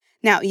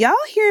Now, y'all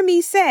hear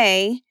me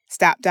say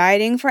stop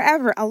dieting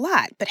forever a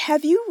lot, but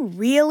have you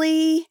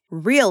really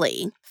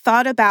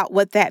thought about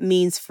what that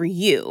means for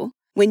you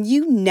when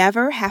you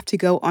never have to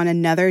go on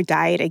another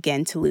diet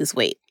again to lose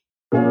weight?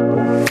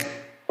 What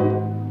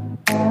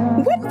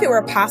if it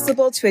were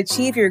possible to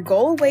achieve your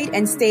goal weight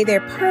and stay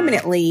there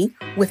permanently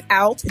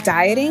without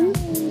dieting?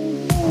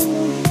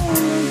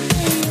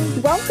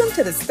 Welcome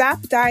to the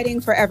Stop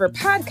Dieting Forever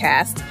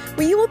podcast,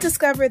 where you will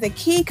discover the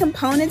key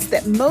components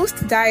that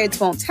most diets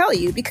won't tell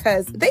you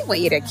because they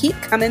want you to keep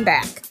coming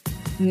back.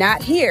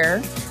 Not here.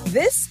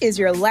 This is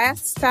your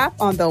last stop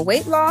on the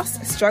weight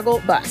loss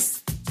struggle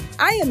bus.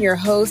 I am your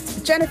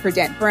host, Jennifer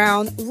Dent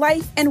Brown,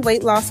 life and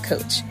weight loss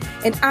coach,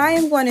 and I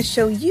am going to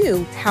show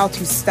you how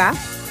to stop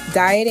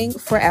dieting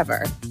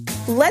forever.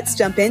 Let's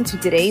jump into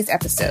today's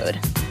episode.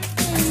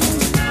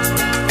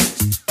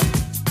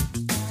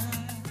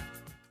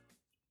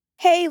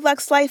 Hey,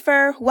 Lux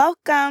Lifer,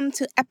 welcome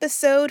to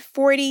episode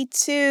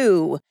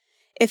 42.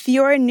 If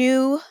you're a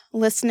new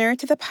listener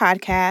to the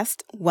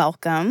podcast,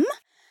 welcome.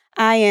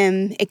 I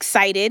am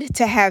excited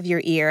to have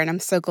your ear, and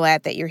I'm so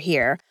glad that you're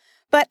here.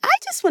 But I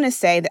just want to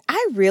say that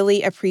I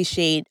really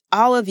appreciate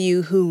all of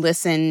you who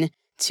listen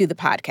to the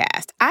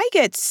podcast. I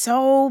get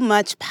so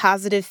much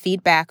positive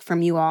feedback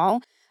from you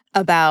all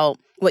about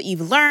what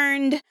you've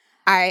learned.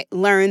 I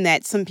learned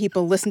that some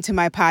people listen to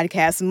my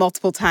podcast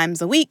multiple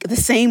times a week, the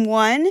same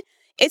one.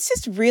 It's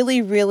just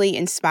really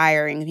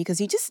inspiring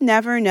because you just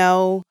never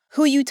know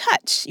who you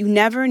touch. You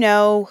never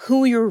know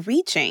who you're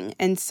reaching.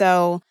 And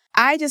so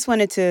I just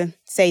wanted to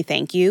say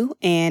thank you,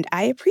 and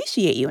I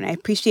appreciate you, and I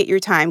appreciate your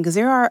time because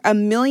there are a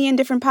million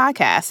different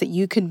podcasts that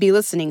you could be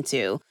listening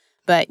to,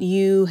 but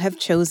you have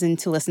chosen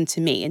to listen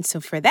to me. And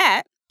so for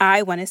that,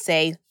 I want to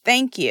say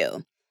thank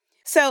you.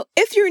 So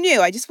if you're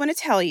new, I just want to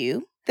tell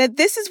you that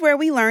this is where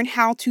we learn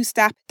how to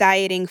stop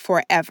dieting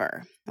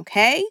forever,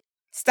 okay?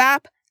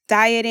 Stop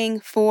dieting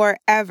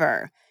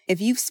forever. If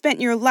you've spent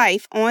your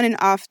life on and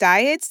off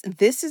diets,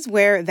 this is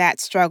where that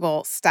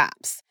struggle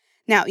stops.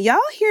 Now, y'all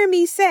hear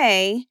me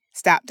say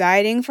stop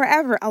dieting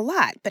forever a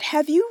lot, but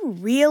have you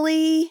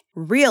really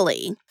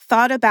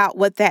thought about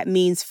what that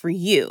means for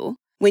you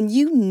when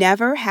you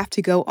never have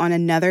to go on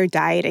another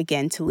diet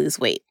again to lose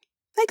weight?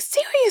 Like,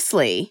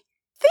 seriously,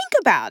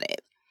 think about it.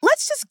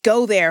 Let's just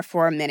go there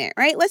for a minute,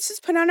 right? Let's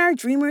just put on our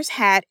dreamer's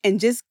hat and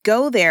just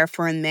go there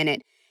for a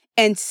minute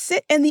and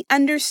sit in the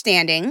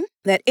understanding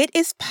that it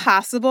is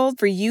possible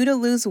for you to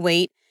lose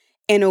weight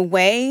in a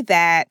way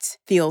that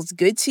feels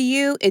good to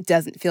you. It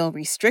doesn't feel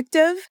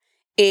restrictive.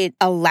 It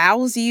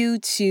allows you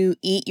to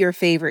eat your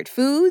favorite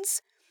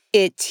foods.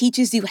 It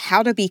teaches you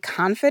how to be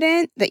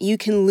confident that you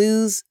can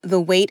lose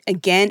the weight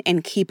again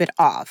and keep it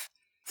off.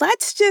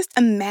 Let's just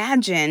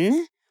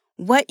imagine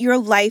what your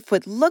life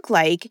would look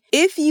like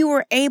if you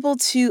were able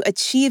to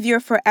achieve your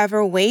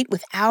forever weight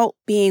without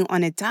being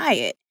on a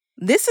diet.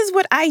 This is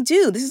what I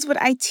do. This is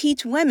what I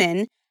teach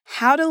women,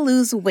 how to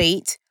lose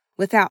weight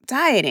without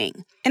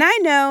dieting. And I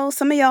know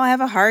some of y'all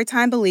have a hard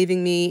time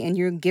believing me, and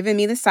you're giving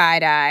me the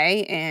side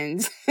eye,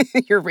 and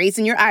you're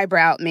raising your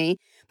eyebrow at me.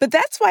 But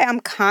that's why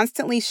I'm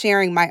constantly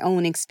sharing my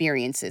own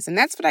experiences. And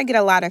that's what I get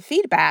a lot of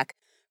feedback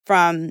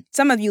from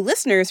some of you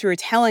listeners who are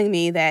telling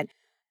me that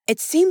it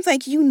seems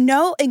like you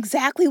know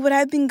exactly what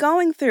I've been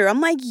going through.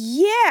 I'm like,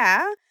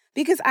 yeah,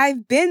 because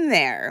I've been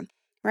there,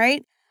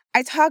 right?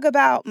 I talk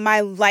about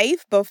my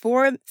life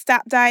before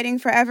Stop Dieting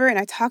Forever, and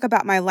I talk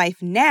about my life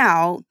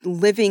now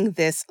living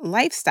this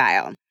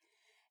lifestyle.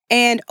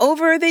 And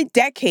over the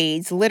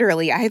decades,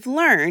 literally, I have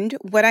learned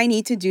what I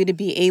need to do to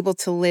be able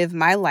to live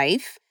my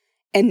life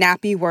and not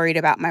be worried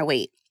about my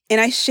weight. And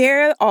I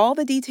share all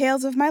the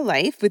details of my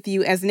life with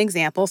you as an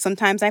example.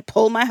 Sometimes I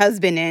pull my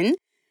husband in.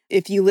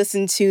 If you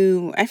listen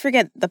to, I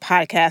forget the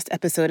podcast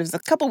episode, it was a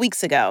couple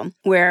weeks ago,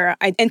 where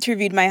I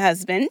interviewed my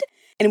husband.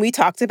 And we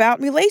talked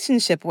about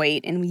relationship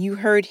weight, and you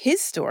heard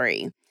his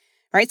story,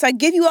 right? So I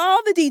give you all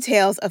the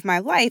details of my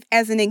life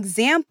as an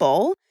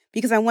example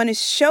because I want to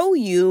show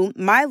you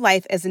my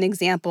life as an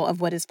example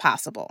of what is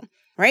possible,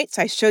 right?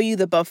 So I show you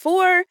the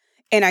before,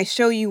 and I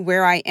show you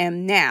where I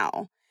am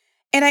now.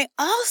 And I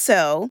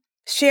also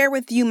share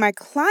with you my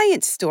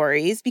client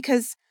stories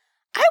because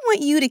I want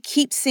you to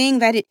keep seeing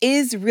that it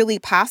is really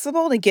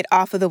possible to get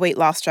off of the weight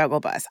loss struggle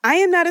bus. I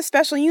am not a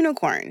special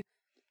unicorn.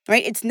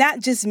 Right? It's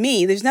not just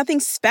me. There's nothing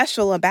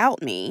special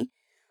about me,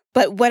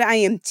 but what I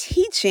am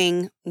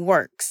teaching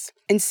works.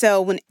 And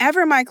so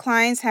whenever my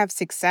clients have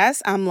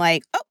success, I'm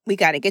like, oh, we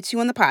got to get you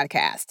on the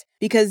podcast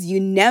because you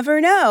never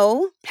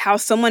know how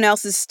someone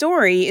else's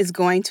story is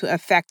going to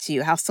affect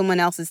you, how someone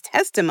else's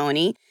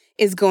testimony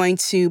is going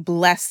to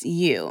bless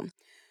you.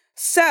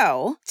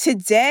 So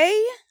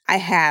today I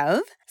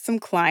have some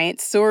client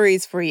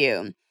stories for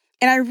you.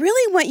 And I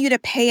really want you to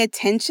pay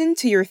attention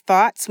to your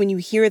thoughts when you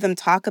hear them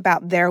talk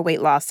about their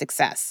weight loss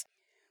success.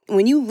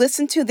 When you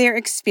listen to their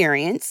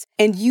experience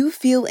and you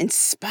feel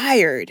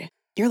inspired,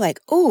 you're like,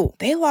 oh,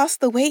 they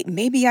lost the weight.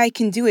 Maybe I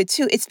can do it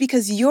too. It's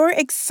because you're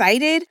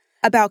excited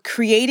about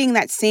creating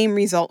that same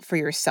result for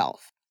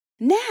yourself.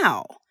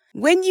 Now,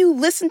 when you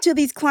listen to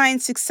these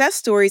client success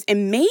stories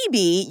and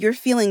maybe you're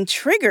feeling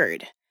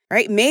triggered,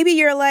 right? Maybe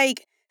you're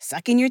like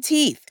sucking your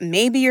teeth.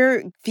 Maybe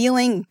you're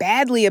feeling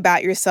badly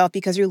about yourself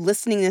because you're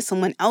listening to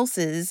someone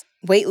else's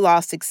weight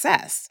loss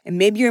success. And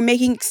maybe you're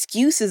making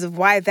excuses of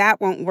why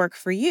that won't work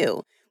for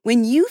you.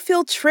 When you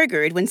feel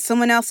triggered when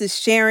someone else is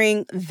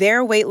sharing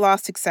their weight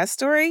loss success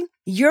story,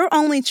 you're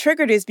only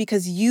triggered is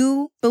because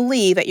you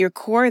believe at your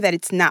core that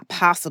it's not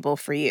possible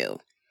for you,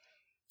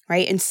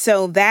 right? And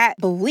so that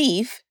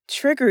belief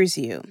triggers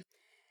you.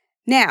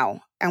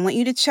 Now, I want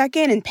you to check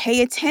in and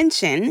pay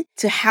attention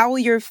to how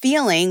you're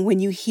feeling when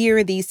you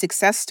hear these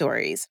success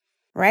stories,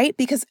 right?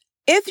 Because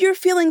if you're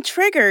feeling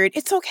triggered,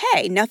 it's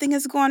okay. Nothing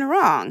has gone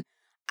wrong.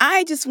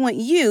 I just want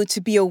you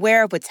to be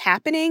aware of what's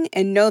happening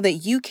and know that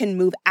you can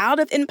move out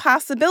of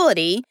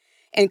impossibility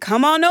and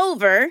come on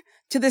over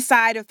to the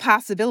side of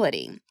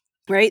possibility,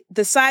 right?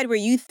 The side where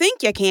you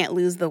think you can't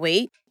lose the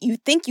weight, you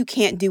think you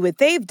can't do what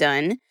they've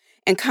done,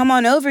 and come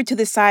on over to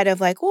the side of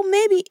like, well,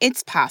 maybe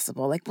it's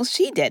possible. Like, well,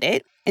 she did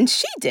it and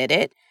she did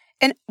it.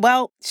 And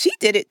well, she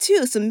did it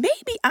too. So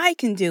maybe I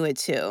can do it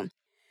too.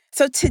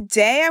 So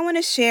today I want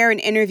to share an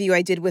interview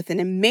I did with an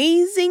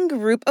amazing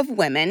group of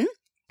women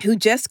who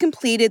just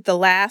completed the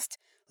last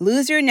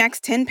Lose Your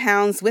Next 10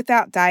 Pounds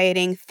Without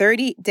Dieting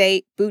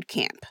 30-day boot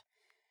camp.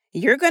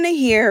 You're going to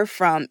hear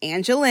from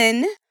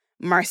Angeline,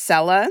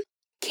 Marcella,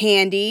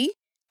 Candy,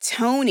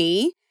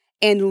 Tony,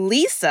 and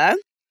Lisa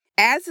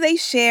as they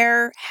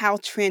share how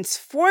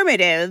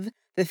transformative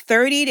the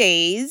 30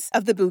 days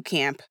of the boot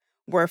camp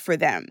were for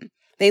them.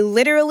 They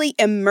literally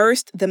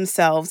immersed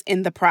themselves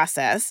in the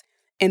process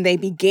and they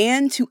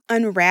began to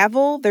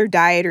unravel their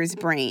dieter's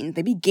brain.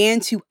 They began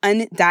to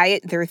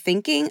undiet their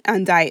thinking,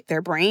 undiet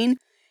their brain,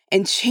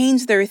 and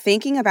change their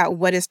thinking about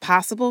what is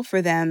possible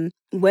for them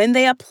when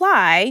they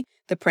apply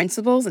the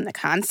principles and the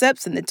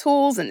concepts and the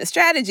tools and the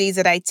strategies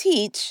that I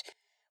teach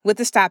with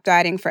the Stop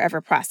Dieting Forever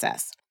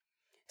process.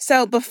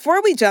 So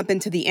before we jump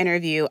into the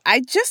interview,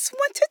 I just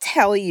want to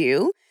tell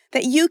you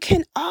that you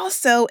can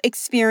also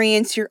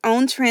experience your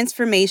own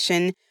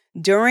transformation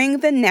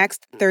during the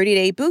next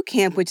 30-day boot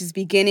camp, which is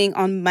beginning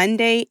on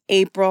Monday,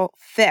 April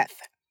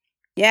 5th.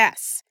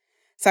 Yes.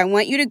 So I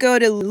want you to go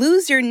to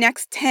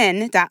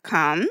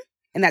loseyournext10.com,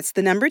 and that's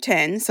the number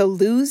 10. So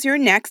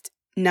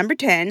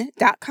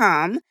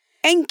loseyournext10.com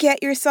and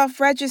get yourself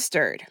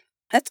registered.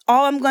 That's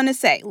all I'm going to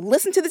say.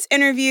 Listen to this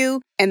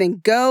interview and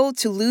then go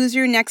to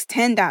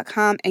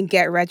loseyournext10.com and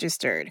get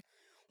registered.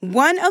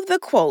 One of the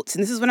quotes,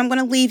 and this is what I'm going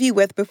to leave you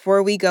with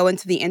before we go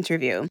into the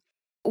interview.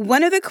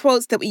 One of the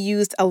quotes that we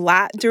used a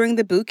lot during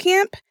the boot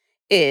camp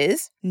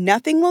is,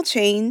 "Nothing will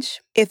change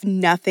if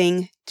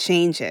nothing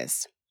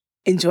changes."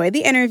 Enjoy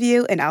the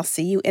interview, and I'll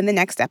see you in the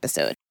next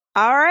episode.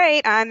 All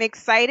right, I'm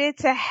excited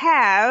to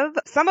have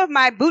some of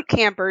my boot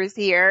campers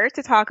here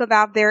to talk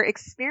about their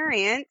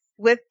experience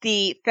with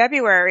the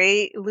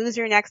February Lose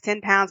Your Next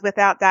 10 Pounds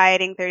Without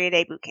Dieting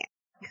 30-day boot camp.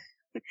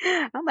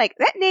 I'm like,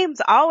 that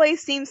name's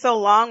always seems so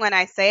long when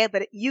I say it,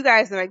 but you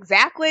guys know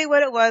exactly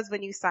what it was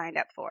when you signed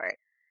up for it.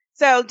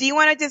 So do you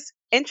want to just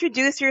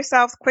introduce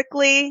yourselves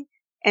quickly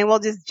and we'll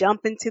just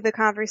jump into the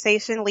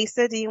conversation?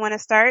 Lisa, do you want to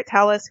start?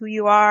 Tell us who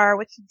you are,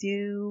 what you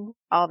do,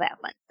 all that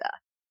fun stuff.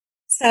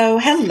 So,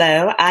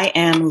 hello, I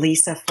am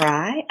Lisa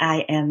Fry.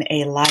 I am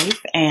a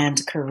life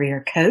and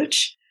career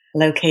coach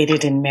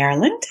located in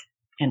Maryland.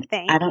 And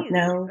I don't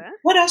know Lisa.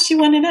 What else you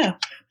want to know.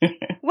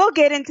 We'll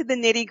get into the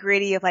nitty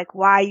gritty of like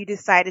why you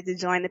decided to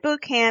join the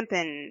boot camp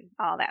and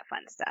all that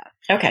fun stuff.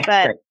 Okay.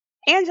 But great.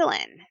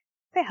 Angeline,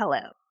 say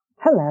hello.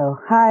 Hello.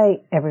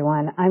 Hi,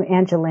 everyone. I'm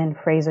Angeline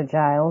Fraser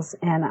Giles,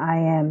 and I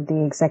am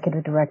the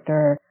Executive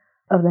Director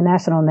of the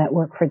National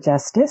Network for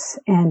Justice,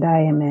 and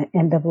I am an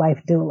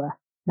end-of-life doula.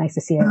 Nice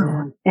to see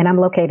everyone. And I'm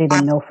located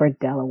in Milford,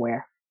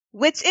 Delaware.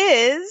 Which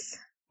is,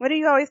 what do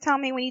you always tell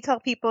me when you tell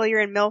people you're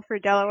in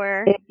Milford,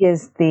 Delaware? It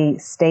is the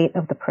state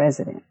of the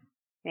president.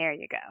 There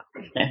you go.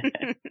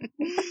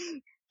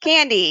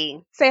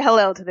 Candy, say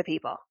hello to the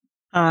people.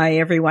 Hi,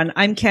 everyone.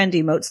 I'm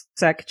Candy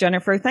Motzek.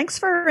 Jennifer, thanks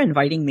for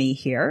inviting me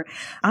here.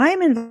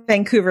 I'm in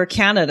Vancouver,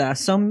 Canada,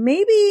 so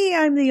maybe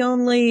I'm the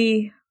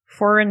only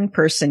foreign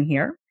person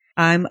here.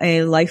 I'm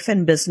a life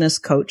and business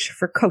coach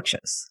for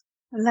coaches.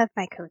 I love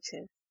my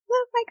coaches.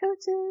 Love my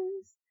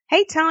coaches.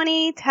 Hey,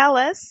 Tony, tell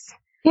us.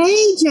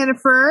 Hey,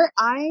 Jennifer.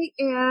 I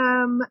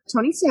am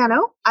Tony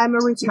Sano. I'm a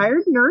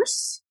retired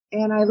nurse,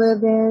 and I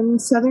live in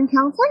Southern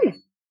California.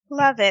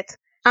 Love it.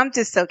 I'm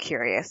just so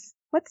curious.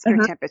 What's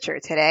your temperature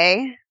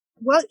today?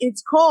 Well,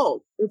 it's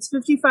cold. It's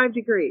 55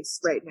 degrees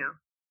right now.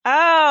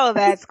 Oh,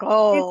 that's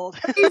cold.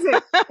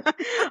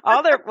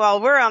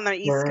 Well, we're on the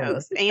East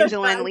Coast.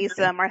 Angeline,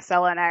 Lisa,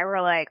 Marcella, and I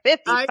were like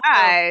 55.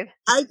 I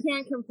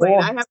can't complain.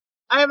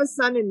 I have a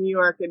son in New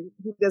York, and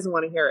he doesn't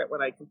want to hear it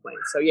when I complain.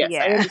 So yes,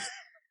 yeah.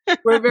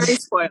 We're very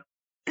spoiled.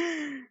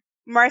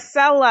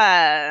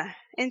 Marcella,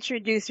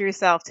 introduce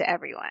yourself to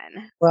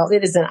everyone. Well,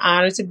 it is an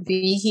honor to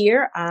be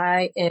here.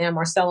 I am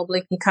Marcella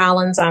Blakeney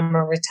Collins. I'm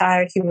a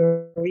retired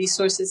human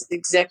resources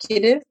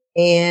executive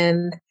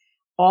and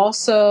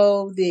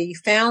also the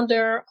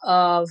founder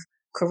of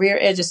Career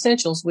Edge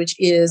Essentials, which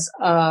is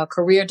a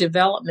career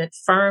development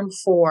firm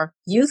for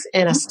youth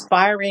and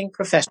aspiring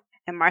professionals.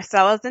 And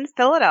Marcella's in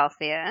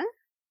Philadelphia.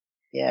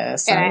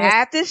 Yes. And I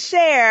have to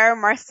share,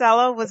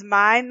 Marcella was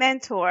my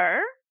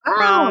mentor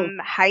from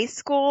high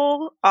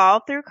school all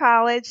through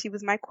college. She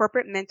was my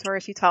corporate mentor.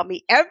 She taught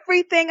me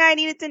everything I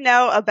needed to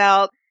know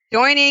about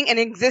joining and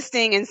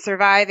existing and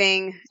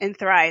surviving and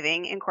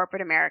thriving in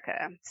corporate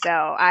America. So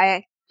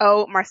I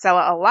owe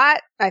Marcella a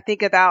lot. I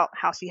think about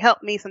how she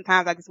helped me.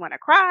 Sometimes I just want to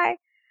cry.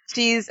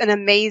 She's an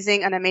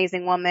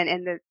amazing woman,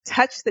 and the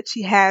touch that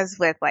she has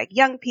with like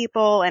young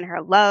people and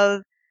her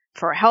love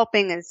for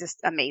helping is just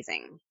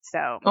amazing.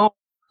 So.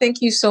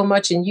 Thank you so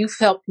much. And you've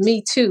helped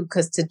me too,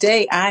 because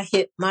today I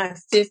hit my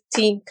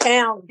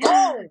 15-pound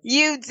goal.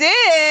 You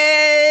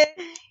did.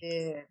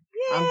 Yeah.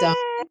 I'm done.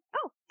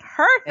 Oh,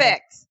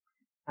 perfect.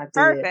 I did.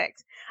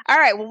 Perfect. All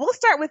right. Well, we'll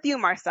start with you,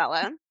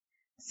 Marcella.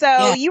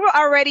 So you were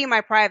already my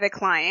private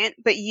client,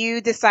 but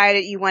you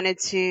decided you wanted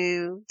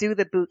to do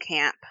the boot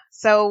camp.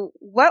 So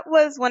what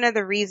was one of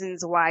the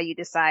reasons why you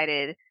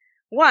decided,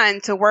 one,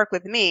 to work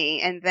with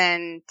me and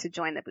then to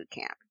join the boot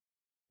camp?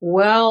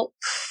 Well,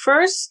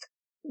 first,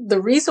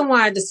 the reason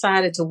why I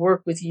decided to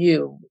work with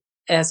you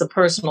as a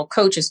personal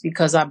coach is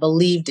because I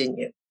believed in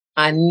you.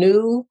 I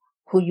knew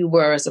who you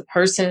were as a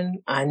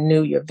person. I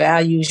knew your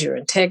values, your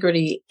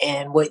integrity,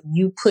 and what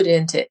you put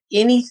into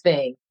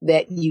anything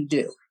that you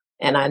do.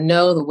 And I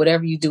know that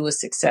whatever you do is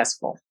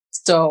successful.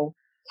 So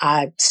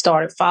I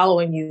started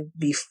following you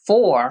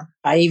before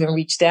I even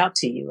reached out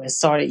to you and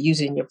started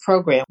using your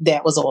program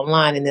that was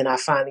online. And then I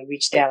finally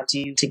reached out to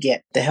you to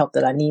get the help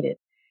that I needed.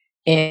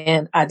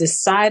 And I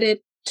decided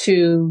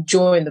to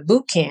join the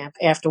boot camp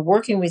after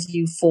working with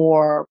you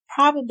for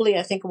probably,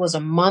 I think it was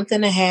a month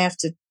and a half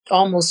to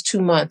almost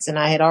 2 months. And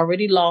I had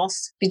already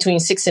lost between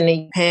 6 and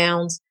 8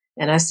 pounds.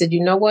 And I said, you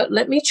know what,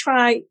 let me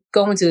try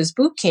going to this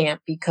boot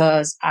camp,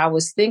 because I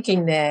was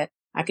thinking that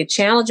I could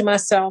challenge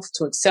myself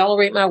to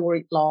accelerate my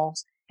weight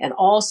loss, and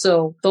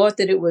also thought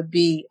that it would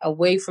be a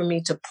way for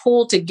me to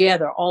pull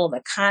together all of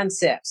the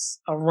concepts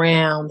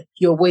around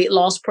your weight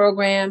loss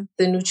program,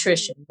 the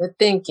nutrition, the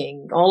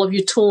thinking, all of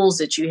your tools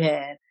that you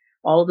had,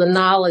 all of the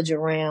knowledge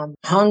around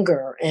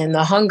hunger and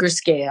the hunger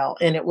scale.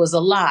 And it was a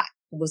lot.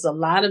 It was a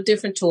lot of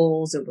different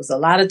tools. It was a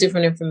lot of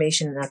different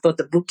information. And I thought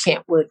the boot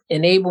camp would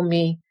enable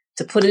me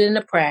to put it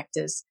into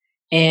practice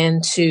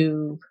and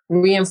to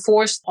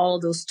reinforce all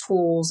of those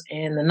tools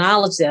and the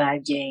knowledge that I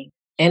gained.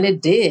 And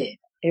it did.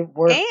 It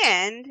worked.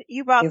 And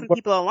you brought some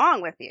people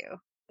along with you.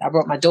 I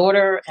brought my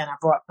daughter and I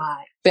brought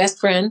my best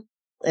friend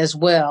as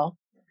well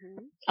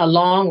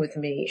along with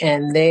me.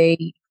 And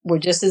they were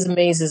just as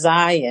amazed as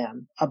I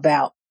am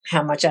about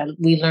how much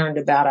we learned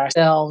about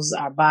ourselves,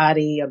 our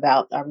body,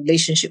 about our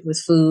relationship with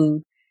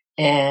food.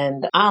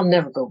 And I'll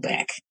never go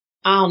back.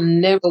 I'll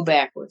never go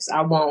backwards.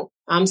 I won't.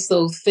 I'm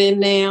so thin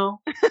now.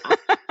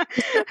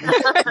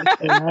 I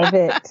love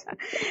it.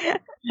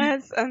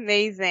 That's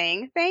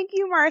amazing. Thank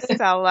you,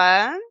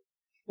 Marcella.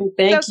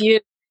 Thank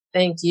you.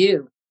 Thank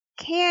you.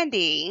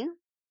 Candy,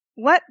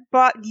 what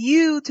brought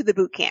you to the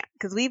boot camp?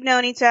 Because we've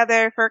known each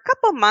other for a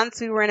couple months.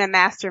 We were in a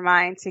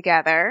mastermind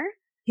together.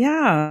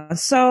 Yeah.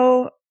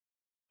 So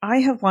I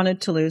have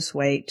wanted to lose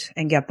weight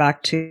and get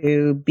back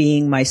to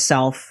being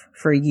myself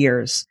for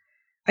years.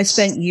 I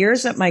spent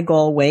years at my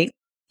goal weight,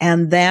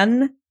 and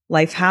then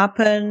life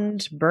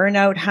happened,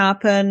 burnout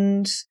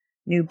happened,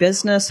 new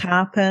business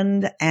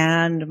happened,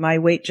 and my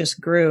weight just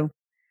grew.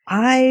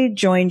 I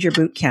joined your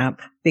boot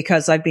camp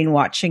because I've been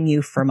watching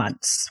you for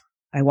months.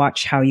 I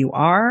watch how you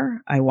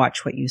are. I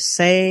watch what you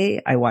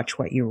say. I watch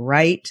what you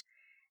write.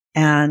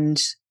 And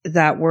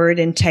that word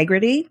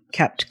integrity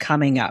kept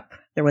coming up.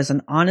 There was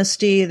an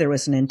honesty. There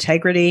was an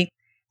integrity.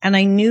 And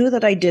I knew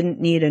that I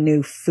didn't need a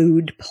new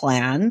food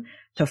plan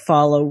to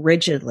follow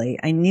rigidly.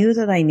 I knew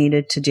that I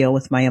needed to deal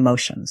with my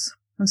emotions.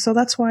 And so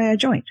that's why I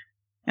joined.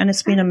 And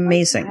it's been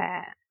amazing.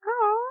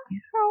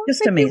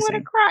 Just amazing. You want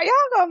to cry.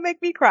 Y'all gonna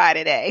make me cry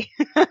today.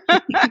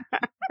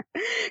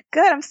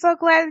 Good. I'm so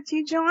glad that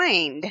you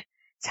joined.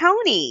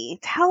 Tony,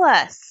 tell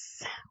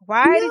us,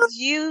 why did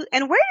you,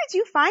 and where did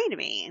you find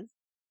me?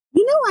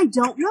 You know, I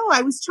don't know.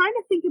 I was trying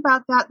to think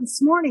about that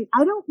this morning.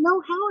 I don't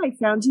know how I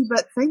found you,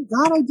 but thank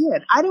God I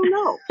did. I don't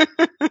know.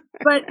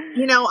 But,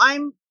 you know,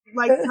 I'm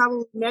like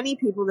probably many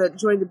people that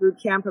joined the boot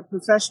camp, a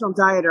professional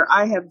dieter.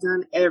 I have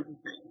done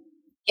everything.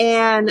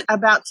 And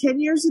about 10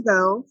 years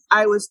ago,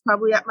 I was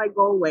probably at my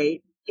goal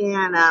weight,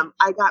 and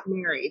I got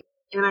married,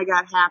 and I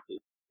got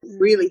happy,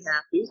 really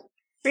happy.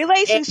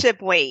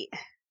 Relationship weight.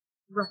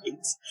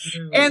 Right.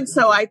 And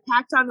so I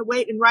packed on the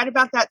weight, and right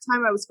about that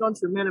time I was going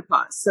through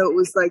menopause. So it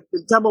was like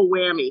the double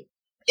whammy.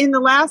 In the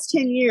last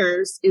 10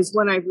 years is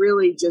when I've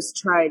really just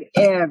tried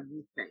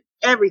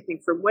everything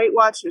from Weight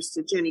Watchers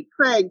to Jenny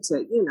Craig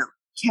to, you know,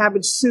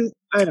 cabbage soup.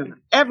 I don't know.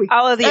 Everything.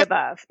 All of the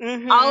above.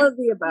 All of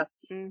the above.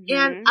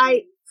 And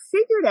I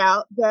figured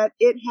out that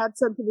it had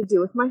something to do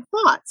with my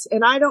thoughts.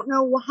 And I don't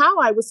know how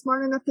I was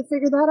smart enough to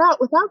figure that out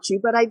without you,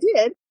 but I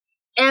did.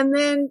 And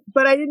then,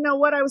 but I didn't know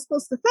what I was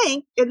supposed to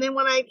think. And then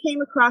when I came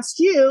across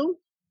you,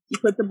 you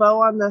put the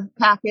bow on the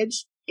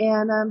package,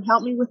 and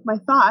help me with my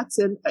thoughts.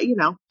 And,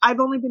 I've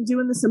only been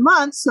doing this a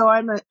month, so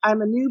I'm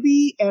a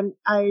newbie and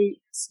I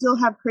still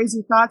have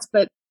crazy thoughts,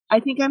 but I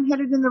think I'm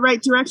headed in the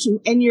right direction.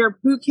 And your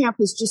boot camp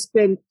has just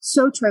been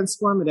so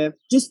transformative.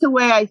 Just the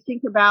way I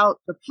think about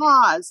the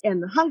pause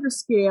and the hunger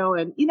scale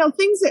and,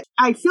 things that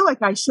I feel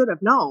like I should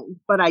have known,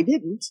 but I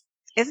didn't.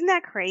 Isn't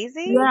that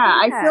crazy? Yeah.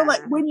 I feel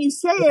like when you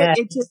say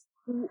it just,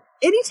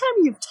 anytime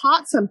you've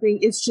taught something,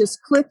 it's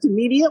just clicked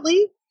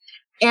immediately.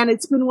 And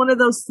it's been one of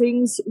those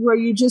things where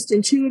you just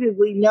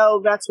intuitively know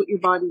that's what your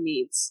body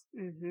needs.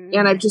 Mm-hmm.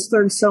 And I've just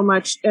learned so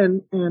much.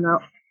 And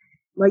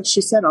like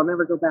she said, I'll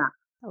never go back.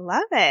 I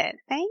love it.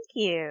 Thank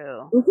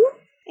you.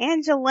 Mm-hmm.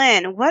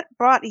 Angelyn, what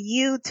brought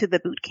you to the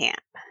boot camp?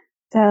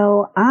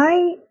 So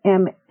I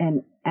am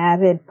an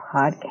avid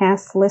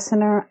podcast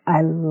listener.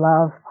 I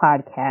love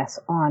podcasts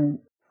on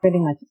pretty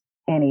much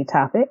any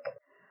topic,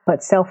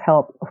 but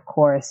self-help, of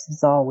course,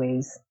 is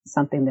always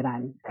something that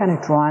I'm kind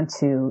of drawn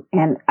to.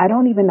 And I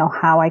don't even know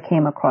how I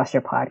came across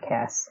your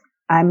podcast.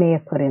 I may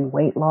have put in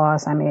weight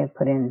loss. I may have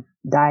put in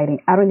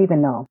dieting. I don't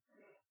even know.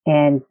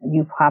 And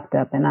you popped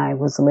up and I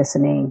was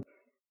listening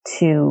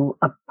to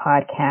a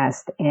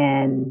podcast,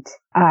 and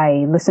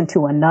I listened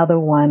to another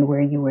one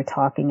where you were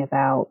talking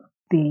about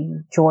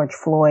the George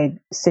Floyd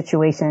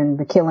situation,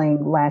 the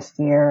killing last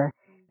year,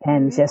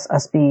 and just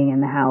us being in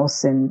the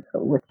house and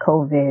with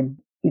COVID,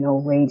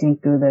 raging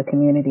through the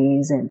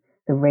communities and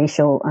the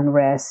racial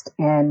unrest.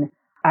 And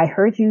I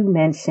heard you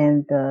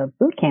mention the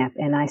boot camp,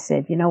 and I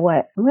said, you know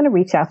what, I'm going to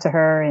reach out to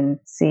her and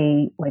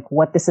see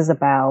what this is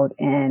about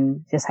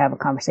and just have a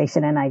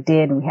conversation. And I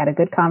did, and we had a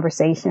good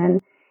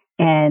conversation.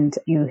 And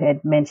you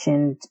had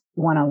mentioned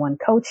one-on-one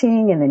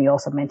coaching, and then you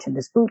also mentioned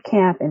this boot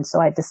camp. And so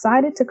I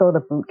decided to go the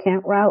boot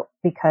camp route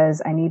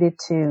because I needed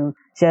to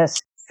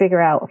just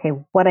figure out, okay,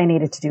 what I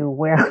needed to do,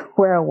 where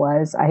I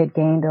was. I had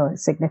gained a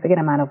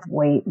significant amount of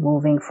weight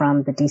moving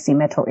from the DC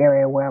metro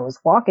area where I was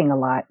walking a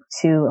lot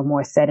to a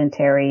more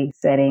sedentary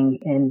setting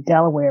in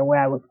Delaware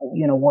where I was,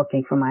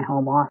 working from my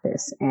home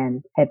office,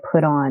 and had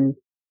put on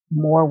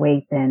more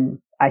weight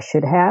than I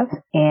should have.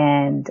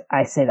 And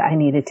I said I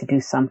needed to do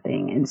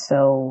something. And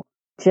so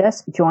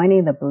just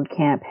joining the boot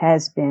camp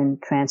has been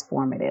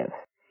transformative.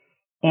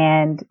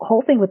 And the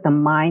whole thing with the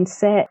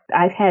mindset,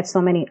 I've had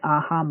so many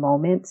aha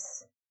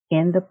moments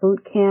in the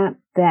boot camp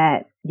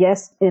that,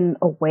 yes, in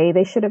a way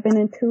they should have been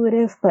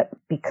intuitive, but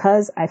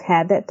because I've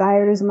had that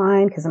dieter's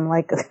mind, because I'm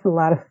like a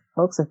lot of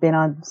folks have been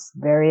on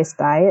various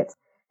diets,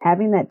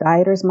 having that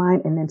dieter's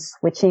mind and then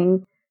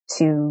switching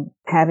to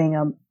having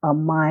a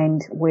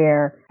mind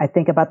where I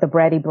think about the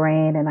bratty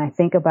brain and I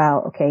think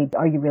about, okay,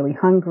 are you really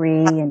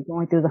hungry, and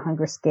going through the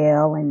hunger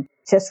scale and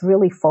just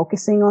really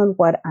focusing on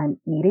what I'm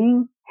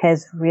eating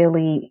has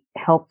really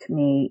helped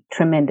me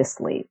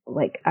tremendously.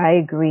 I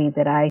agree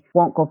that I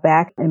won't go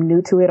back. I'm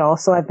new to it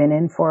also. I've been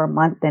in for a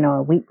month and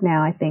a week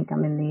now. I think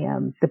I'm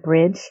in the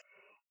bridge,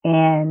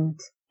 and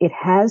it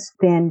has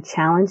been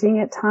challenging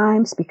at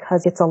times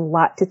because it's a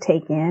lot to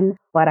take in,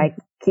 but I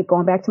keep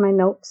going back to my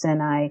notes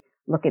and I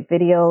look at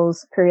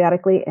videos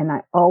periodically, and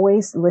I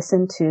always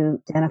listen to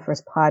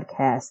Jennifer's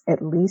podcast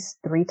at least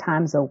 3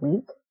 times a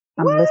week.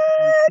 I'm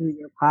listening to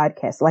your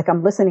podcast.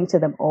 I'm listening to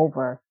them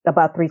over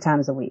about 3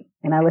 times a week,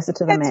 and I listen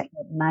to them at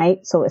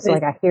night. So it's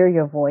I hear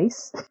your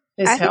voice.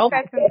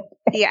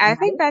 I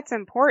think that's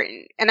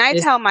important. And I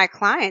tell my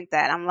clients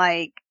that I'm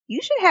like,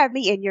 you should have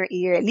me in your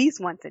ear at least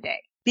once a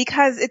day,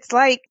 because it's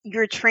like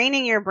you're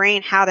training your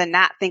brain how to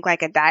not think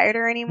like a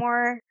dieter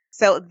anymore.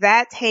 So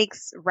that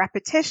takes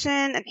repetition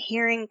and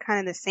hearing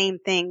kind of the same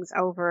things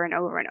over and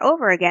over and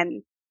over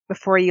again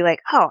before you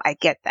oh, I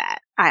get that.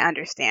 I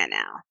understand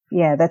now.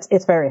 Yeah,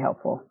 it's very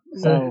helpful.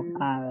 So,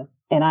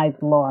 and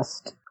I've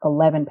lost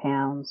 11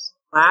 pounds.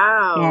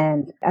 Wow.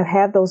 And I've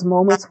had those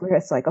moments where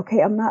it's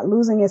okay, I'm not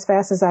losing as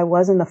fast as I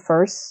was in the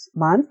first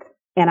month.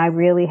 And I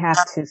really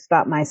have to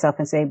stop myself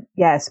and say,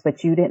 yes,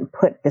 but you didn't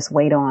put this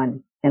weight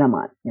on in a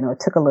month. It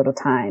took a little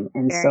time.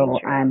 And Very so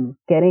true. I'm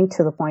getting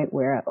to the point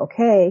where,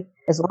 okay,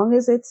 as long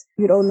as it's,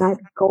 not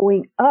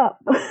going up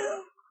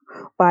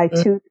by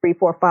 2, 3,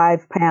 4,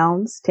 5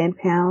 pounds, 10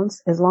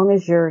 pounds, as long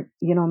as you're,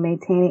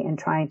 maintaining and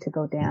trying to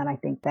go down, I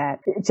think that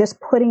just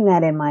putting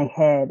that in my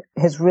head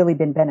has really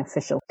been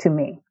beneficial to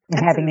me, and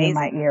That's having amazing.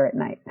 it in my ear at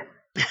night.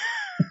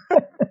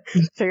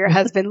 So your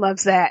husband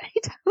loves that.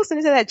 He's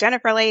listening to that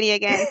Jennifer lady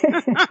again.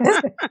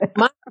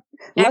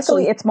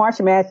 Luckily, it's March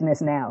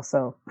Madness now,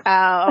 so.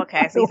 Oh,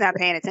 okay. So he's not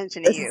paying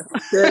attention to you.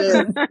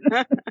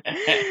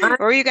 What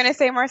were you going to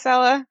say,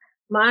 Marcella?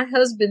 My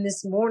husband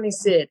this morning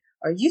said,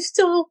 "Are you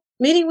still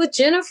meeting with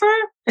Jennifer?"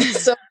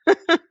 So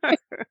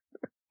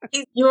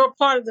you're a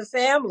part of the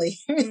family.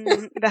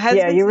 The husband.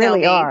 Yeah, you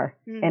really are.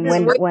 Mm-hmm.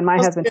 And when my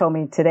husband told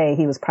me today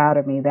he was proud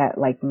of me, that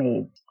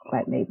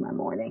made my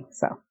morning.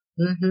 So.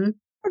 Mm-hmm.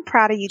 I'm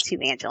proud of you too,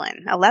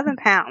 Angelyn. 11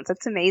 pounds.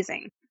 That's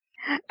amazing.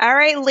 All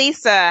right,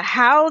 Lisa,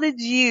 how did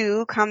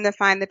you come to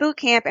find the boot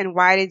camp, and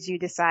why did you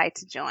decide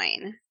to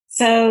join?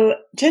 So,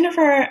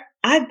 Jennifer,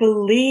 I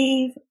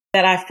believe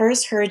that I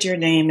first heard your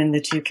name in the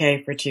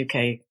 2K for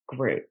 2K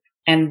group.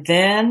 And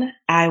then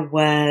I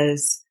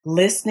was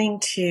listening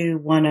to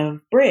one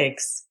of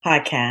Briggs'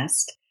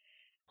 podcasts,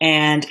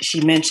 and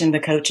she mentioned the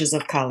Coaches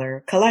of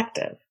Color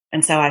Collective.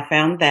 And so I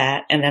found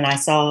that, and then I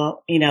saw,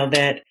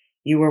 that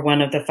you were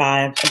one of the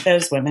 5 of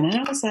those women. And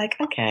I was like,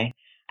 okay,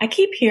 I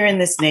keep hearing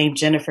this name,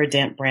 Jennifer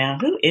Dent Brown.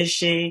 Who is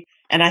she?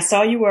 And I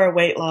saw you were a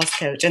weight loss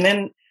coach. And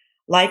then,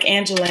 like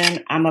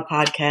Angeline, I'm a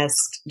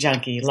podcast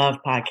junkie, love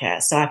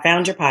podcasts. So I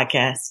found your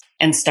podcast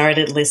and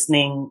started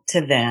listening to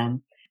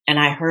them. And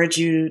I heard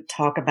you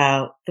talk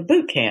about the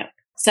boot camp.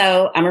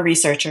 So I'm a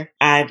researcher.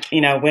 I,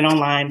 went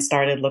online,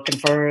 started looking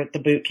for the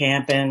boot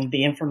camp and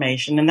the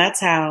information. And that's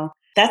how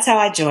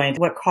I joined.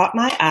 What caught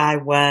my eye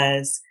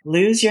was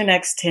lose your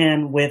next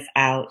 10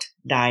 without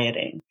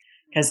dieting.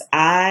 Because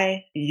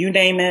you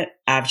name it,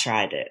 I've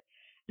tried it.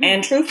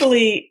 And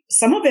truthfully,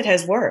 some of it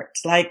has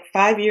worked. Like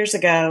 5 years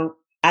ago,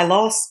 I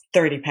lost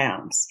 30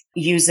 pounds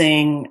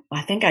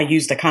I think I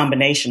used a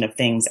combination of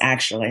things,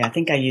 actually. I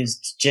think I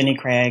used Jenny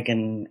Craig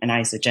and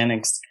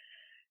Isagenix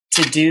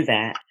to do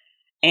that.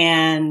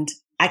 And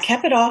I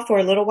kept it off for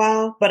a little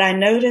while, but I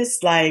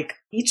noticed like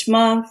each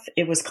month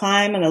it was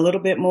climbing a little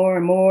bit more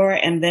and more.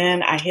 And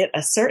then I hit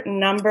a certain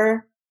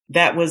number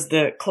that was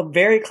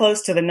very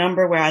close to the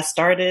number where I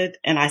started.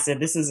 And I said,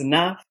 this is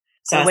enough.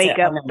 So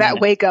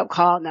wake up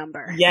call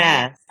number.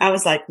 Yeah. I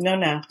was like,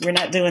 no, we're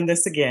not doing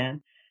this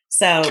again.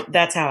 So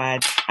that's how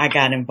I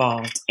got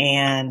involved.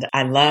 And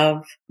I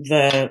love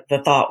the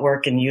thought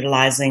work and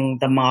utilizing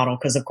the model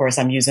because, of course,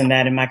 I'm using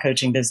that in my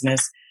coaching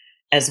business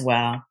as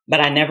well. But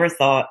I never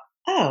thought,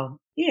 oh,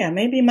 yeah,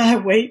 maybe my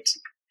weight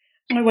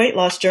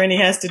loss journey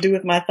has to do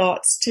with my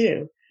thoughts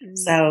too. Mm-hmm.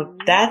 So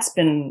that's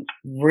been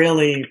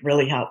really,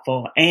 really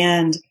helpful.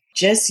 And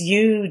just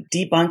you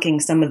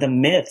debunking some of the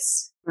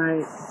myths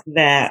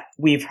that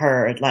we've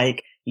heard,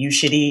 like you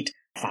should eat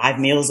 5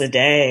 meals a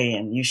day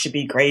and you should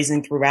be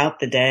grazing throughout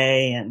the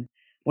day. And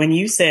when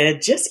you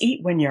said just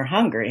eat when you're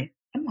hungry,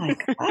 I'm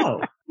like,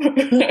 oh.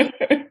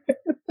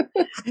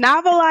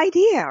 Novel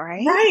idea,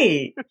 right?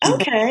 Right.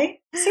 Okay.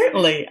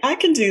 Certainly. I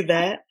can do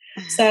that.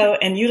 So,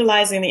 and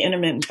utilizing the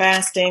intermittent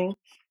fasting,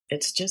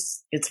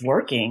 it's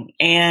working.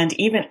 And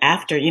even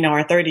after,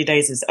 our 30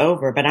 days is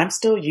over, but I'm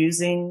still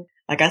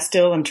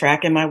I'm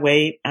tracking my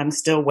weight. I'm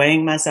still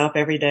weighing myself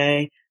every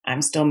day.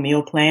 I'm still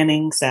meal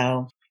planning.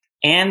 So,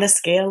 and the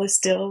scale is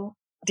still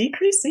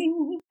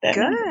decreasing.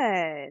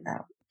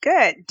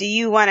 Good. Do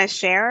you want to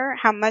share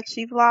how much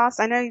you've lost?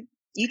 I know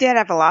you did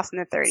have a loss in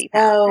the 30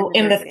 pounds. So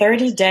in the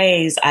 30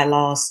 days, I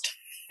lost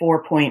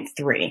 4.3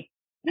 pounds.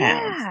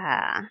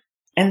 Yeah.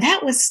 And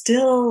that was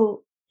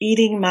still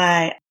eating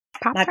my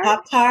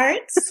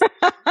Pop-Tarts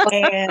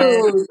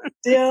and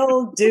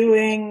still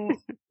doing,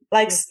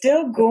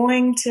 still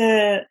going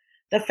to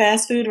the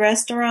fast food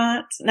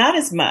restaurants. Not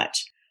as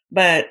much,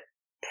 but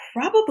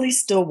probably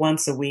still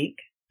once a week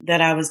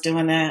that I was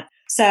doing that.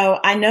 So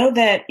I know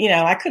that,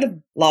 I could have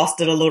lost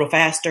it a little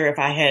faster if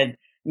I had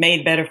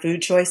made better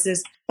food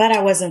choices, but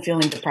I wasn't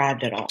feeling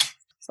deprived at all.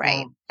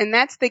 Right. And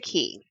that's the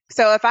key.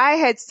 So if I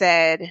had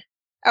said,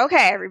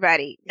 okay,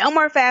 everybody, no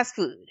more fast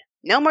food,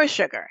 no more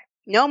sugar,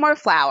 no more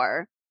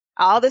flour,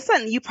 all of a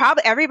sudden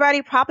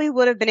everybody probably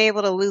would have been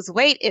able to lose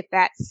weight if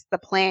that's the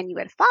plan you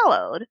had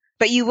followed,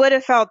 but you would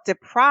have felt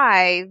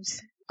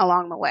deprived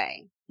along the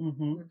way.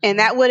 Mm-hmm. And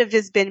that would have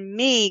just been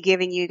me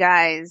giving you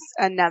guys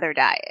another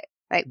diet.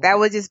 That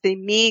would just be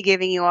me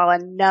giving you all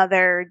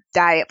another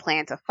diet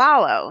plan to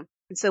follow.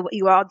 And so what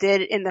you all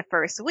did in the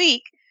first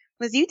week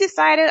was you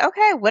decided,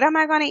 okay, what am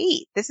I going to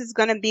eat? This is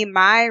going to be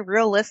my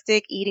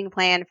realistic eating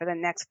plan for the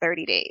next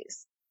 30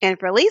 days. And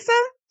for Lisa,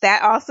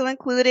 that also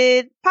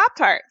included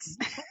Pop-Tarts.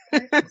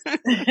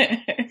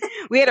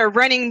 We had a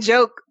running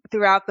joke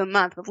throughout the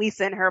month with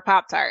Lisa and her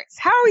Pop-Tarts.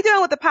 How are we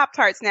doing with the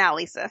Pop-Tarts now,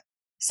 Lisa?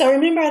 So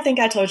remember, I think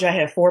I told you I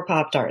had 4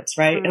 Pop-Tarts,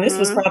 right? Mm-hmm. And this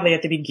was probably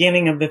at the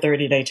beginning of the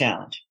 30-day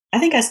challenge. I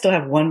think I still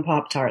have 1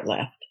 Pop-Tart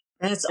left.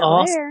 That's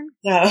awesome.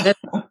 So.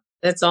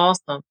 That's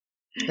awesome.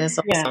 That's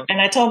awesome. Yeah. And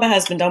I told my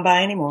husband, don't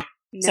buy any more.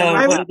 No,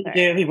 so what did he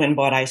do? He went and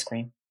bought ice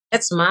cream.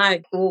 That's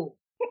my cool.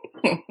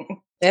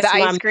 That's the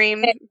ice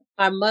cream.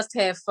 I must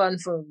have fun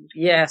food.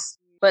 Yes.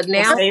 But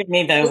now. What saved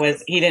me though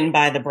was he didn't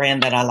buy the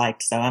brand that I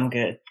liked. So I'm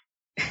good.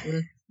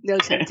 No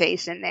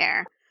temptation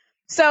there.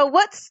 So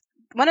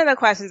one of the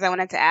questions I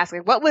wanted to ask,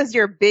 what was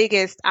your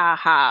biggest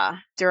aha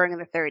during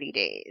the 30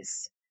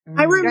 days?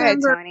 I remember. Go ahead,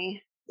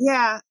 Tony.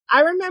 Yeah,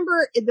 I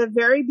remember at the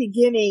very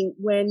beginning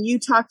when you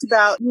talked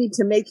about you need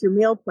to make your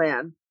meal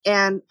plan.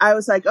 And I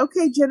was like,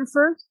 okay,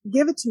 Jennifer,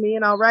 give it to me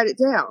and I'll write it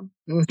down.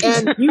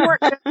 And you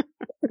weren't going to give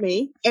it to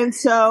me. And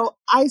so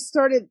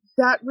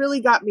that really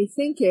got me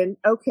thinking,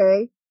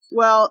 okay,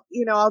 well,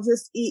 I'll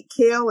just eat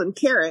kale and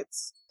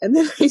carrots. And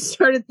then I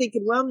started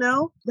thinking, well,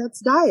 no,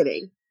 that's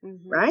dieting,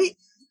 right?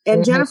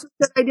 And Jennifer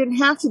said I didn't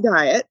have to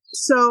diet.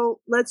 So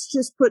let's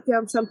just put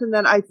down something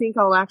that I think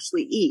I'll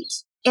actually eat.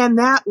 And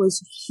that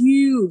was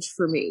huge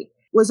for me,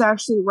 was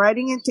actually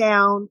writing it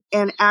down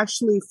and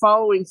actually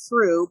following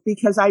through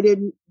because I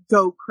didn't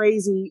go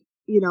crazy,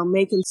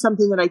 making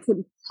something that I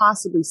couldn't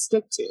possibly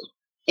stick to.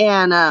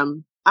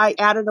 And I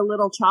added a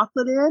little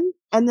chocolate in.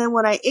 And then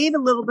when I ate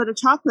a little bit of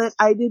chocolate,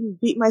 I didn't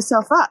beat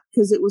myself up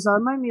because it was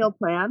on my meal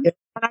plan. And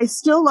I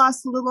still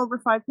lost a little over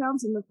 5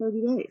 pounds in the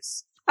 30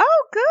 days.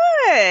 Oh,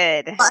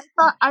 good.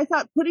 I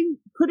thought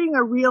putting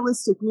a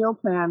realistic meal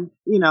plan,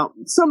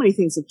 so many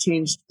things have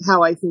changed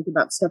how I think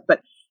about stuff,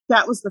 but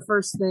that was the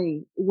first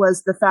thing,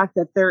 was the fact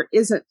that there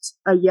isn't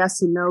a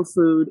yes and no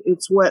food.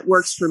 It's what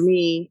works for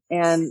me.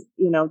 And,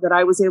 that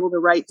I was able to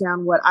write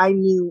down what I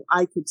knew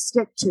I could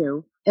stick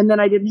to. And then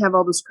I didn't have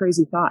all those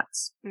crazy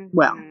thoughts. Mm-hmm.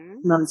 Well,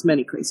 not as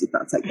many crazy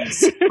thoughts, I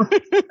guess.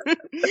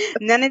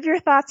 None of your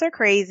thoughts are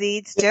crazy.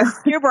 It's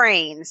just your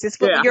brain. It's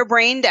just what your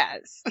brain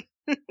does.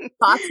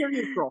 Thoughts are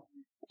neutral.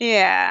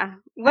 Yeah.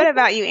 What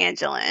about you,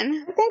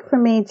 Angeline? I think for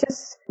me,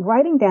 just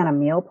writing down a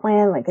meal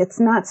plan, it's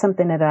not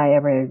something that I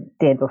ever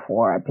did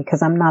before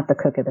because I'm not the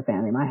cook of the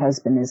family. My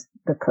husband is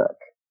the cook.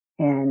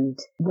 And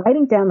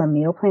writing down the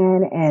meal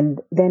plan and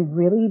then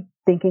really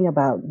thinking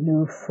about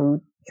new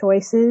food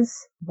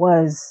choices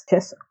was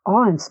just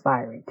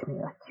awe-inspiring to me.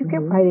 You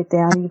can write it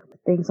down, you can put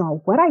things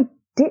on. What I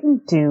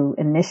didn't do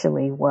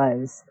initially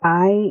was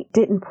I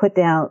didn't put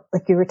down,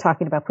 like you were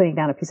talking about putting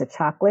down a piece of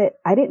chocolate.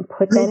 I didn't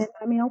put that in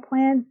my meal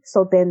plan.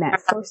 So then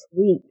that first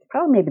week,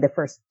 probably maybe the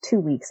first 2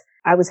 weeks,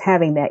 I was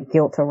having that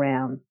guilt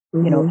around,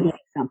 eating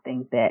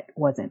something that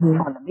wasn't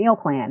on the meal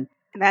plan.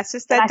 That's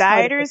just that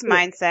dieter's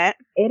mindset.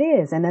 It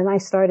is. And then I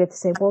started to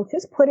say, well,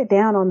 just put it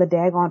down on the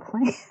daggone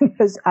plan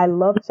because I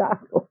love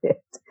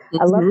chocolate.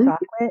 I love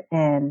chocolate,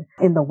 and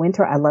in the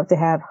winter, I love to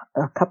have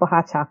a cup of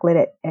hot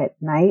chocolate at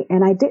night,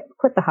 and I didn't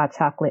put the hot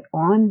chocolate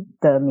on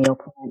the meal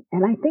plan,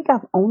 and I think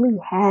I've only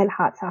had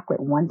hot chocolate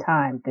one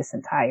time this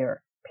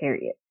entire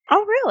period.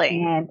 Oh,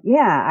 really? And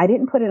yeah, I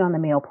didn't put it on the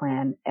meal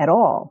plan at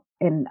all,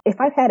 and if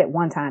I've had it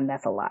one time,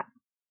 that's a lot.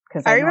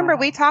 I remember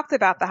we talked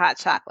about the hot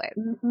chocolate.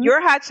 Mm-hmm.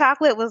 Your hot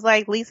chocolate was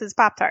like Lisa's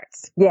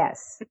Pop-Tarts.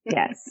 Yes.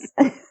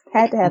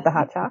 Had to have the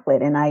hot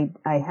chocolate, and I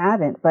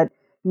haven't, but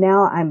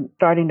now I'm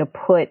starting to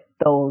put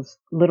those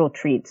little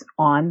treats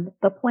on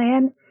the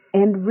plan.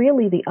 And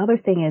really the other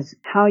thing is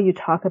how you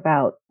talk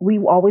about, we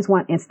always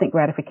want instant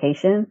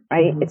gratification,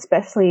 right? Mm-hmm.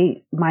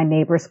 Especially my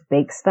neighbors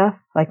bake stuff.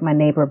 Like my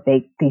neighbor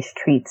baked these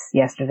treats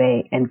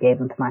yesterday and gave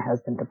them to my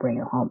husband to bring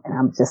it home. And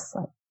I'm just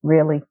like,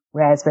 really?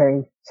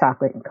 Raspberry,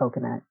 chocolate, and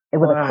coconut. It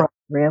was a crust,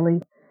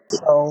 really?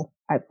 So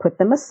I put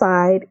them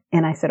aside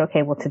and I said,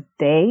 okay, well,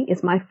 today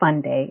is my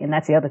fun day. And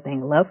that's the other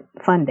thing. I love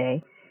fun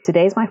day.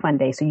 Today's my fun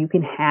day, so you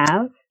can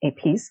have a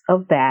piece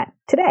of that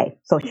today.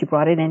 So she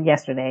brought it in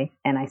yesterday,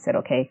 and I said,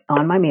 okay,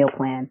 on my meal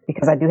plan,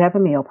 because I do have a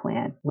meal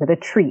plan with a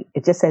treat.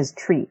 It just says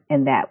treat,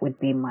 and that would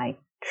be my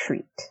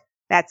treat.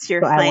 That's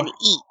your fun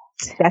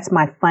eat. That's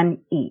my fun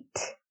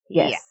eat.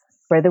 Yes.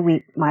 For the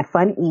week, my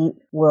fun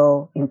eat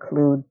will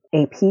include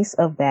a piece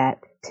of that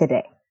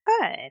today.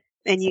 Good.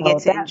 And you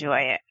get to enjoy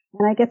it.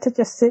 And I get to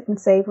just sit and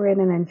savor it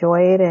and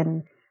enjoy it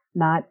and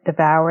not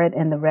devour it,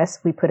 and the rest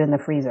we put in the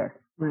freezer.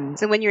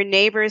 So when your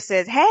neighbor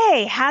says,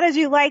 hey, how did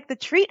you like the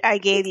treat I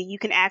gave you? You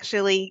can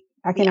actually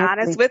be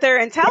honest with her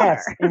and tell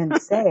her. And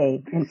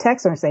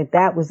text her and say,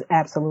 that was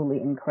absolutely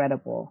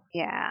incredible.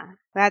 Yeah,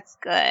 that's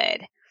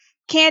good.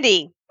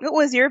 Candy, what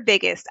was your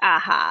biggest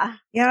aha?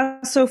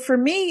 Yeah, so for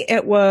me,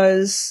 it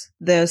was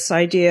this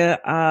idea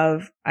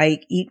of I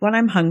eat when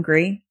I'm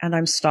hungry and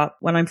I'm stopped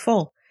when I'm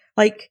full.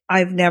 Like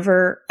I've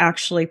never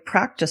actually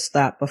practiced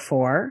that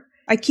before.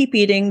 I keep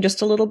eating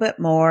just a little bit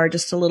more.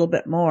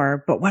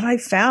 But what I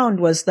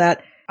found was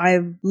that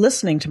I'm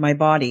listening to my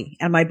body,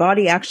 and my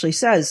body actually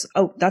says,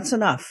 oh, that's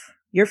enough.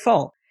 You're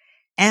full.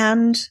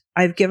 And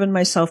I've given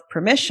myself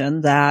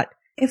permission that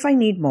if I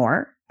need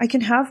more, I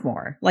can have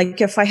more. Like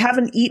if I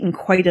haven't eaten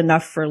quite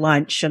enough for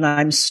lunch and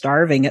I'm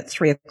starving at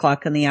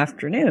 3:00 in the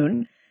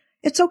afternoon,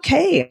 it's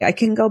okay. I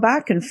can go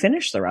back and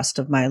finish the rest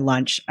of my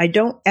lunch. I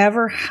don't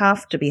ever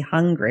have to be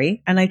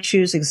hungry, and I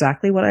choose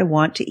exactly what I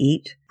want to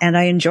eat, and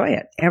I enjoy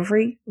it,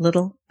 every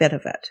little bit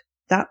of it.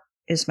 That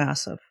is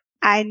massive.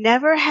 I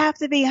never have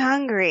to be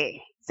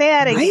hungry. Say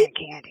that again,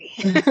 Candy.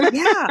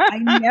 Yeah, I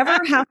never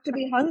have to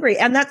be hungry.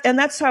 And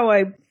that's how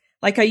I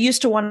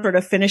used to want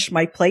to finish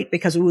my plate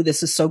because, ooh,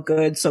 this is so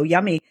good, so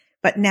yummy.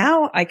 But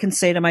now I can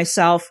say to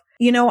myself,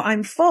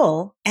 I'm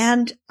full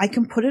and I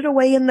can put it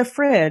away in the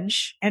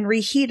fridge and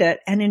reheat it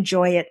and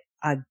enjoy it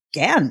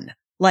again.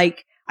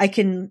 Like I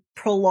can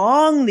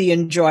prolong the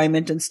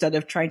enjoyment instead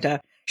of trying to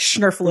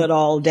schnurfle it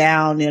all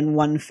down in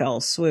one fell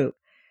swoop.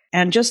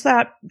 And just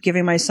that,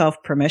 giving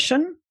myself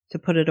permission to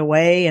put it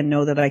away and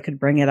know that I could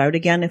bring it out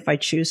again if I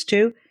choose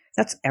to,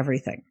 that's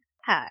everything.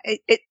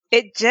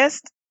 It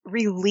just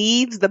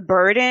relieves the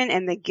burden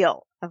and the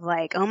guilt of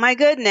like, oh my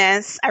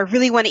goodness, I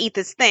really want to eat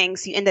this thing.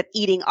 So you end up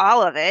eating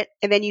all of it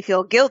and then you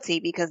feel guilty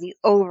because you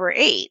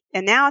overate.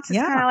 And now it's just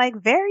kind of like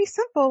very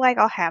simple. Like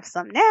I'll have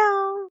some now.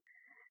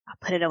 I'll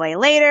put it away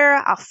later.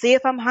 I'll see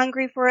if I'm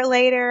hungry for it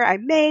later. I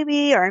may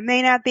be or I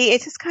may not be.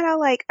 It's just kind of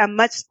like a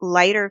much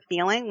lighter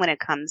feeling when it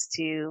comes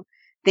to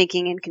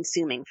thinking and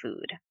consuming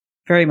food.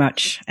 Very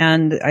much.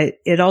 And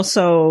it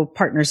also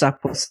partners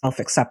up with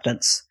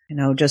self-acceptance,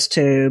 just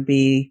to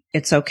be,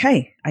 it's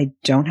okay. I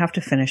don't have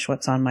to finish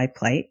what's on my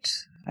plate.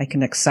 I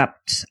can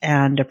accept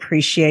and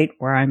appreciate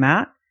where I'm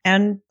at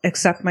and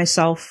accept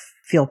myself,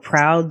 feel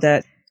proud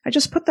that I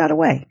just put that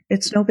away.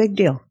 It's no big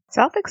deal.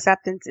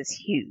 Self-acceptance is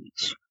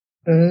huge.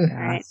 Mm.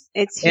 Right?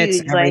 It's huge.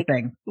 It's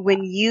everything.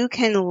 When you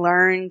can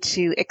learn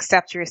to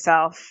accept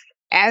yourself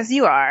as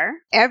you are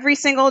every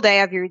single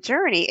day of your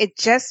journey, it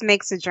just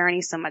makes the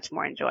journey so much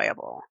more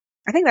enjoyable.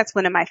 I think that's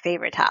one of my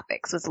favorite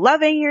topics, was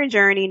loving your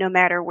journey no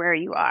matter where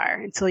you are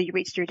until you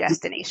reach your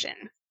destination.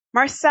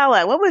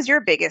 Marcella, what was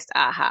your biggest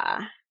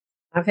aha?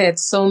 I've had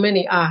so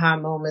many aha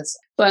moments,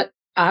 but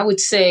I would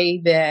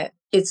say that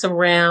it's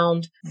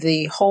around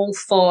the whole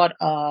thought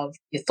of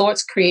your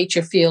thoughts create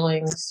your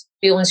feelings,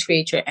 feelings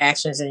create your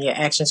actions, and your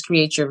actions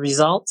create your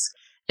results.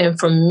 And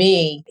for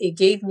me, it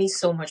gave me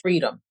so much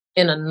freedom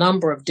in a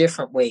number of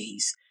different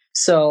ways.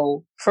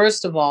 So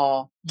first of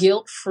all,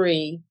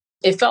 guilt-free,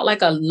 it felt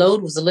like a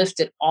load was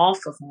lifted off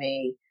of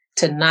me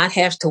to not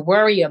have to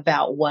worry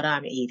about what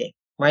I'm eating,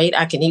 right?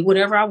 I can eat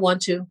whatever I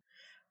want to.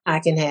 I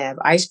can have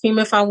ice cream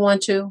if I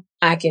want to.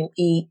 I can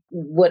eat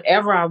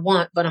whatever I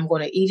want, but I'm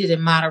going to eat it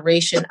in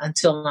moderation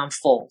until I'm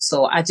full.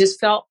 So I just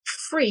felt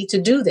free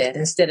to do that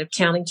instead of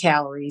counting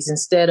calories,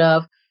 instead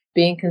of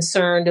being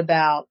concerned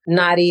about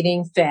not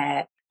eating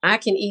fat. I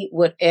can eat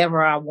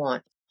whatever I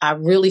want. I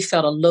really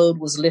felt a load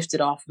was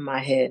lifted off of my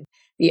head.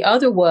 The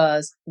other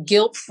was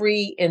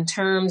guilt-free in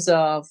terms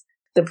of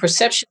the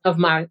perception of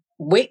my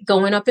weight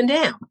going up and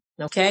down.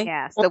 Okay.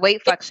 Yes, the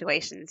weight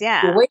fluctuations.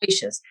 Yeah.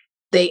 Fluctuations.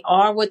 They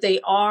are what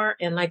they are.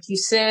 And like you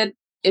said,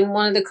 in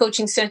one of the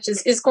coaching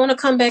sessions, it's going to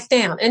come back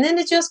down. And then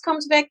it just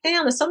comes back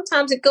down. And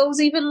sometimes it goes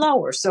even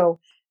lower. So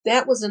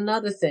that was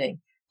another thing.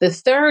 The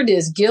third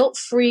is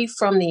guilt-free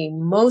from the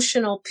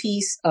emotional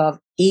piece of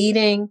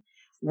eating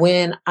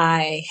when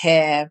I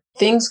have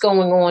things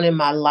going on in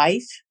my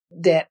life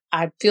that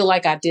I feel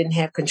like I didn't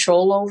have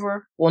control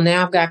over. Well,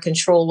 now I've got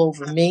control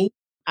over me.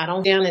 I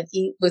don't go down and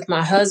eat with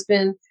my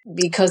husband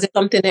because it's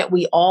something that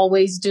we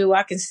always do.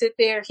 I can sit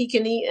there, he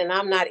can eat, and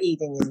I'm not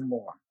eating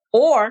anymore.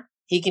 Or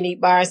he can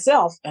eat by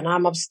himself and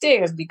I'm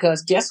upstairs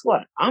because guess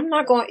what? I'm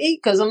not going to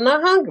eat because I'm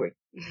not hungry.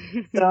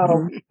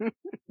 So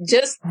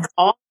just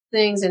all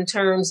things in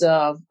terms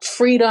of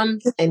freedom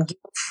and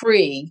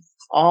guilt-free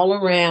all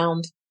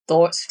around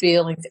thoughts,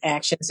 feelings,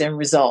 actions, and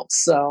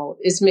results. So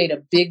it's made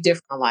a big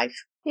difference in my life.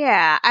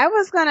 Yeah, I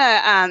was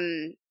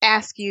gonna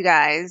ask you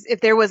guys if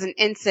there was an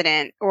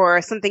incident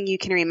or something you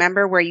can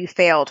remember where you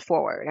failed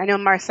forward. I know,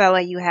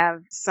 Marcella, you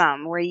have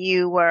some where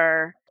you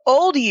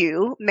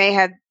may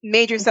have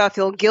made yourself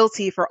feel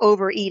guilty for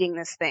overeating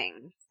this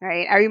thing,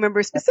 right? I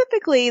remember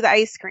specifically the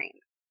ice cream.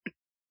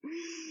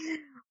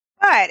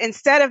 But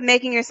instead of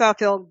making yourself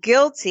feel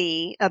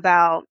guilty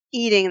about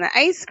eating the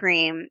ice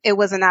cream, it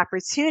was an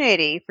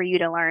opportunity for you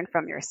to learn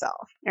from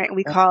yourself, right?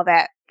 We call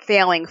that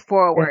failing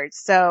forward.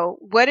 So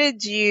what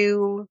did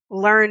you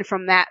learn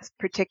from that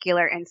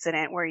particular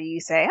incident where you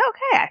say,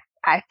 okay,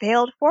 I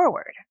failed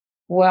forward?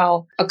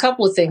 Well, a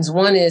couple of things.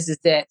 One is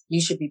that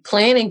you should be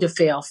planning to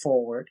fail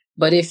forward.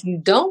 But if you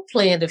don't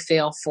plan to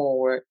fail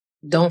forward,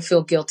 don't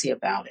feel guilty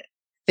about it.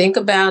 Think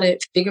about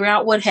it, figure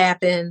out what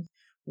happened,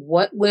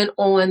 what went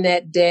on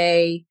that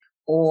day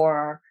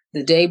or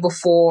the day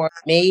before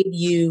made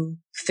you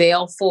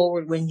fail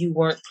forward when you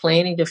weren't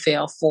planning to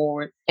fail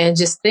forward, and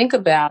just think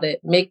about it,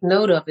 make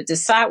note of it,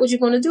 decide what you're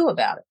going to do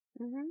about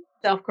it. Mm-hmm.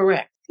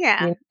 Self-correct.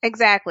 Yeah,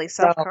 exactly.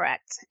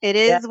 Self-correct. It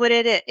is what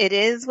it is. It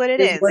is what it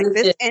is. Like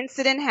this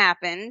incident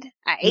happened.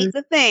 I ate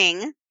the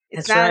thing.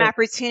 It's not an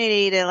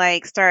opportunity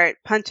to start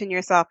punching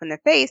yourself in the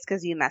face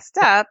because you messed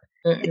up.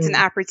 It's an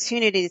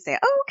opportunity to say,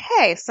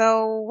 okay,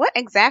 so what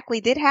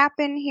exactly did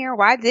happen here?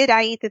 Why did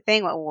I eat the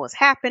thing? What was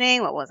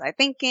happening? What was I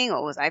thinking?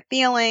 What was I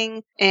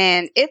feeling?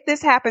 And if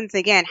this happens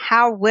again,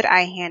 how would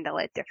I handle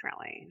it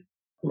differently?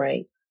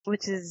 Right.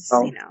 Which is,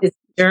 it's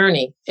a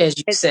journey, as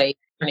you say.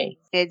 Journey.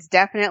 It's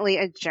definitely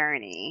a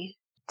journey.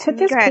 To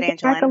just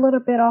pick back a little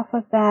bit off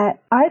of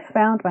that, I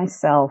found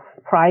myself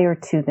prior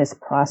to this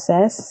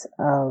process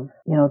of,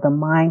 the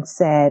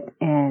mindset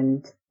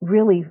and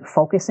really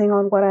focusing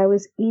on what I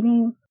was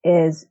eating,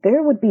 is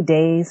there would be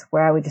days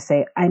where I would just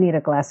say, I need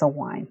a glass of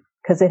wine,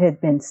 because it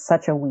had been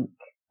such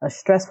a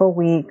stressful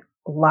week,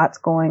 lots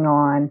going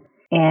on,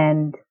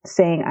 and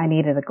saying I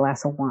needed a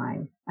glass of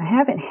wine. I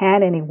haven't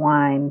had any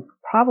wine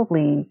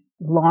probably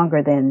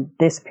longer than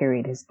this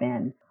period has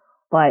been.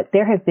 But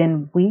there have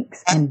been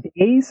weeks and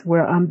days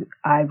where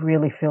I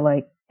really feel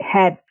like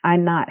had I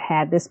not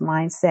had this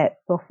mindset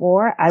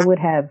before, I would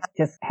have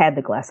just had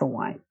the glass of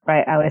wine,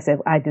 right? I would have said,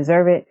 I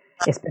deserve it.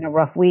 It's been a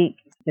rough week.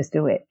 Just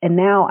do it. And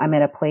now I'm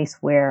at a place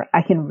where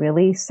I can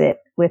really sit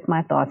with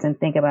my thoughts and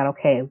think about,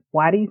 okay,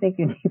 why do you think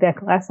you need that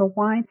glass of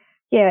wine?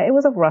 Yeah, it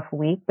was a rough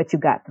week, but you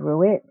got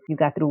through it. You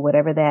got through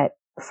whatever that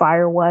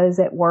fire was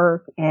at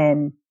work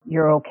and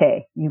you're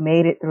okay. You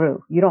made it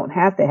through. You don't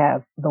have to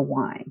have the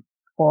wine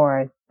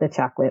or the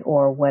chocolate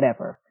or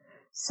whatever.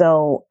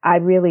 So I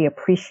really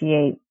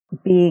appreciate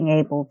being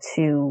able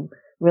to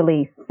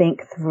really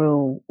think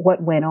through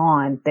what went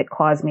on that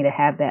caused me to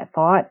have that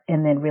thought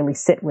and then really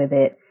sit with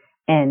it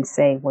and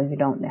say, well, you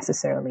don't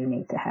necessarily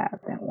need to have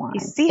that wine. You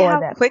see or how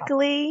that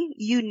quickly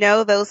you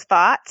know those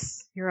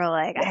thoughts? You're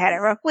like, I had a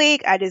rough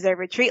week. I deserve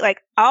a treat.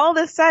 Like all of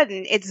a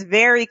sudden, it's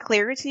very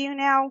clear to you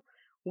now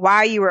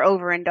why you were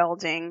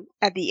overindulging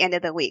at the end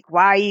of the week,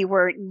 why you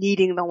were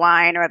needing the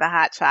wine or the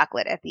hot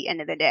chocolate at the end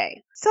of the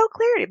day. So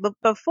clear. But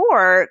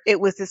before, it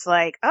was just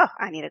like, oh,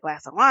 I need a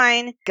glass of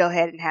wine. Go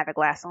ahead and have a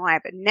glass of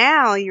wine. But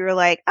now you're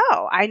like,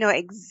 oh, I know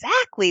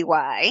exactly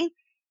why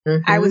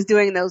I was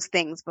doing those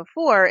things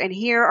before, and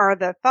here are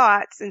the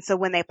thoughts. And so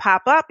when they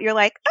pop up, you're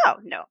like, oh,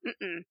 no,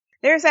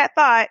 there's that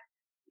thought.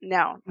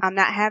 No, I'm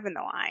not having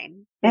the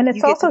wine. And it's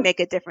you get also to make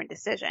a different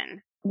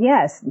decision.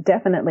 Yes,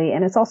 definitely.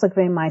 And it's also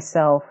giving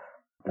myself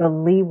the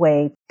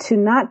leeway to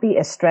not be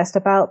as stressed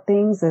about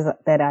things as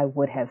that I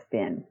would have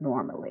been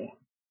normally.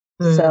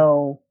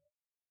 So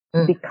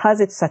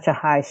because it's such a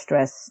high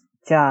stress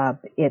job,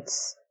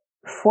 it's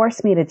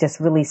forced me to just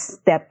really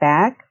step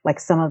back, like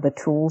some of the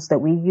tools that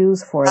we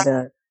use for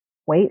the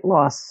weight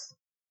loss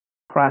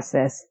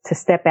process, to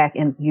step back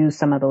and use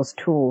some of those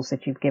tools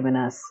that you've given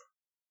us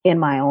in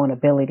my own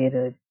ability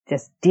to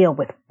just deal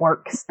with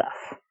work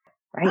stuff.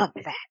 Right? Love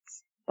that.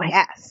 Like,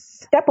 yes.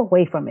 Step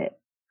away from it.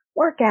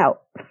 Work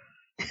out.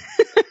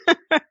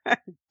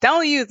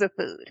 Don't use the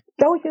food.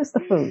 Don't use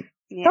the food.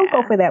 Yeah. Don't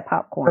go for that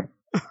popcorn.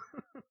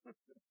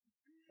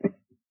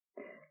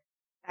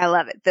 I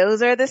love it.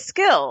 Those are the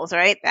skills,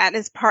 right? That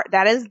is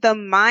the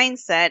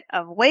mindset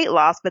of weight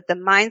loss, but the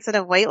mindset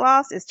of weight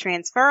loss is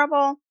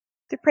transferable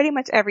to pretty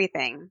much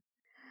everything.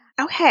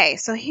 Okay,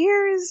 so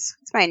here's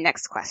my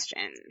next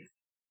question.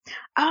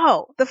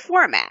 Oh, the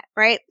format,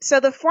 right? So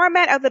the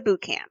format of the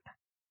boot camp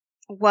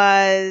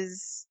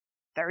was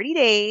 30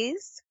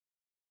 days,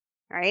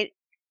 right?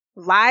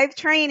 Live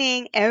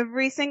training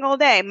every single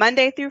day,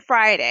 Monday through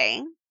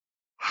Friday.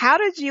 How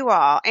did you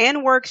all, and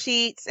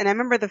worksheets, and I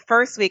remember the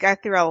first week I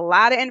threw a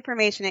lot of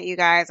information at you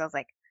guys. I was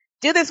like,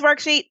 do this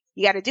worksheet,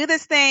 you got to do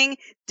this thing,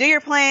 do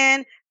your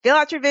plan, fill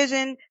out your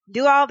vision,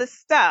 do all this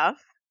stuff.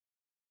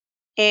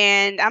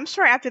 And I'm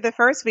sure after the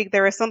first week,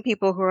 there were some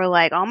people who were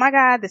like, oh my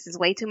God, this is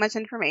way too much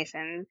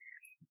information.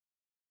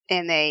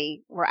 And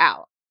they were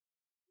out,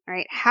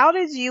 right? How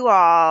did you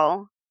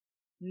all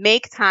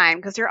make time?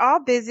 Because you're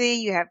all busy.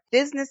 You have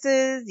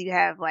businesses, you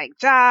have like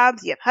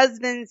jobs, you have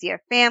husbands, you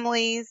have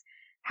families.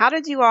 How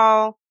did you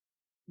all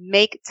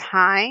make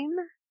time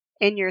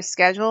in your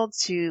schedule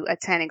to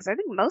attend? Because I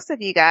think most of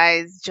you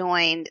guys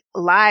joined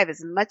live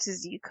as much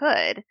as you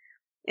could.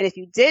 And if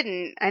you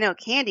didn't, I know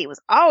Candy was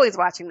always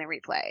watching the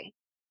replay.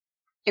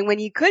 And when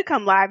you could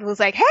come live, it was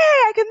like, hey,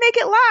 I can make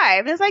it live.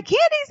 And it's like,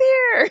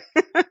 Candy's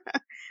here.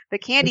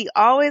 But Candy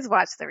always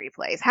watched the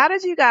replays. How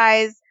did you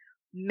guys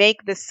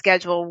make the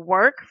schedule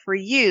work for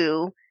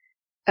you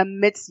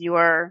amidst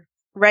your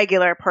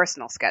regular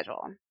personal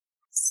schedule?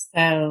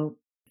 So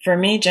for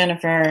me,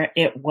 Jennifer,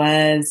 it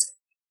was,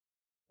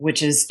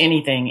 which is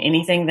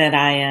anything that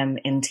I am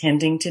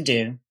intending to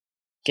do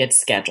gets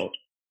scheduled.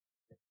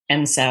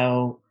 And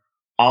so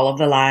all of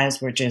the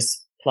lives were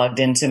just plugged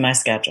into my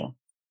schedule.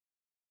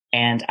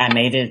 And I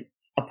made it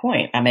a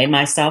point. I made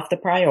myself the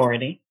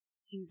priority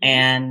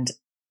and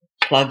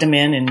plugged them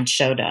in and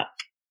showed up.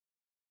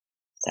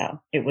 So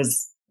it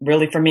was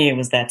really, for me, it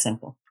was that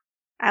simple.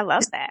 I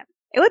love that.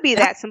 It would be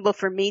that simple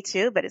for me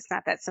too, but it's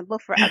not that simple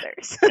for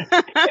others.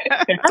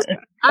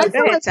 I Go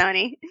feel ahead, like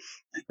Tony.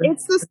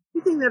 it's the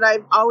same thing that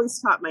I've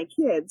always taught my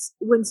kids.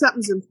 When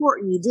something's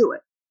important, you do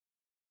it.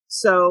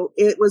 So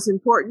it was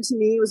important to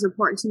me. It was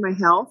important to my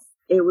health.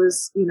 It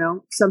was,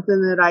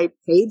 something that I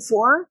paid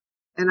for,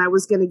 and I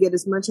was going to get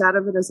as much out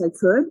of it as I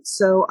could.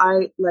 So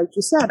like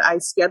you said, I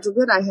scheduled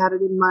it. I had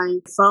it in my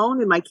phone,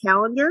 in my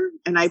calendar,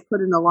 and I put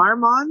an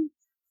alarm on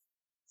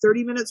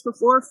 30 minutes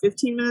before,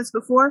 15 minutes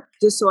before,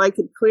 just so I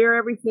could clear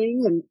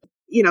everything. And,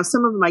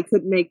 some of them I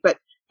couldn't make, but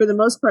for the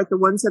most part, the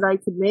ones that I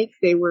could make,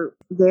 they were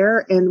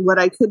there. And what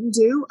I couldn't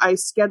do, I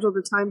scheduled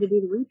a time to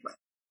do the replay.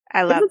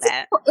 I love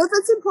that. If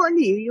it's important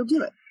to you, you'll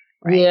do it.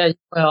 Right.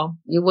 Yeah,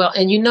 you will.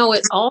 And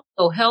it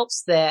also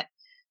helps that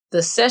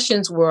the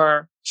sessions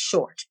were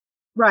short.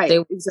 Right. They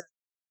were exactly.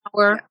 an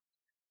hour,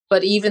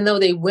 but even though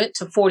they went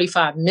to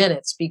 45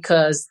 minutes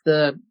because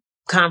the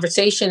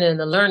conversation and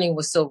the learning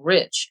was so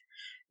rich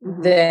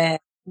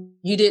that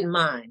you didn't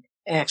mind,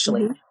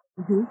 actually.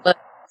 But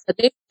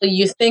initially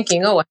you're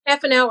thinking, a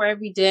half an hour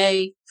every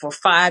day for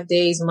 5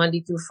 days,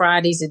 Monday through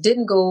Fridays. It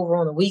didn't go over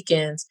on the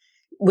weekends.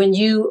 When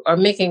you are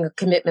making a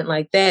commitment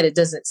like that, it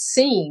doesn't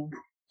seem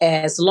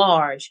as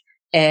large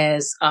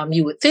as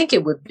you would think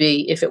it would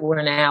be if it were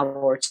an hour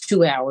or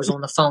 2 hours on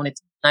the phone at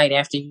night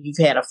after you've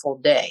had a full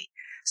day.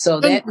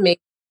 So that made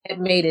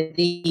it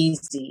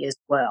easy as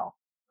well.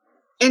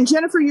 And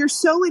Jennifer, you're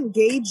so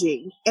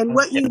engaging, and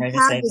what you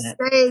had to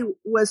say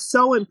was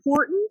so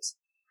important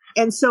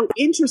and so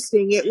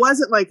interesting. It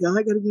wasn't like,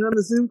 I got to get on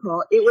the Zoom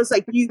call. It was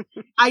like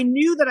I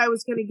knew that I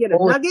was going to get a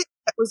nugget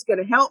that was going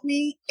to help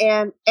me,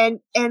 and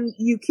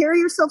you carry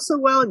yourself so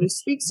well and you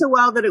speak so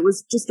well that it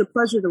was just a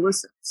pleasure to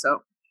listen.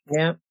 So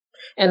yeah,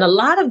 and a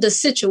lot of the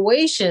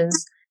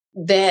situations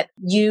that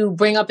you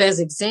bring up as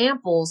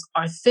examples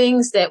are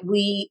things that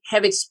we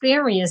have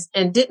experienced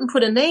and didn't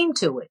put a name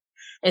to it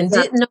and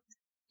didn't know how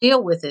to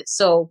deal with it.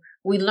 So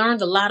we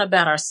learned a lot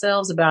about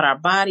ourselves, about our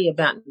body,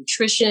 about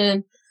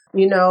nutrition,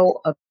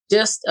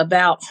 just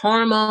about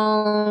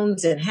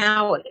hormones and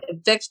how it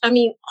affects. I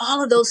mean,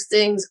 all of those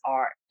things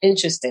are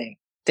interesting.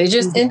 They're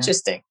just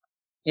interesting.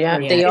 Yeah,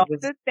 they are.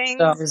 The things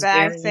that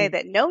I say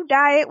that no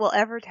diet will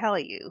ever tell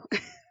you.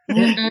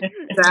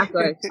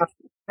 Exactly.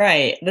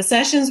 Right. The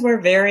sessions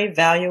were very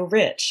value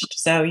rich.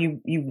 So you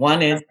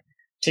wanted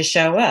to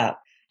show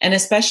up. And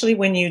especially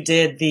when you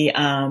did the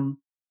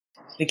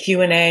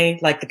Q&A,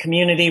 like the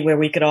community where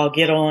we could all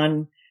get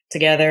on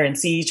together and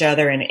see each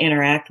other and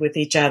interact with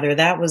each other.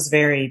 That was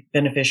very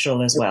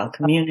beneficial as well.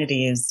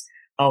 Community is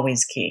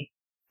always key.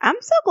 I'm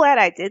so glad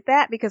I did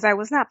that because I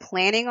was not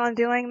planning on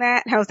doing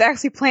that. I was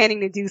actually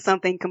planning to do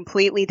something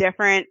completely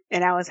different.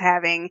 And I was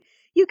having,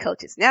 you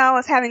coaches know, I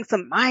was having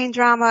some mind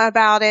drama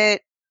about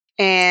it.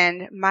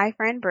 And my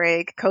friend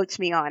Brig coached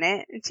me on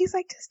it. And she's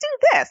like, just do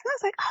this. And I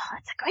was like, oh,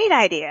 that's a great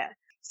idea.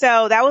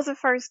 So that was the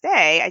first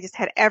day. I just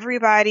had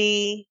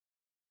everybody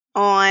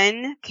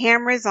on,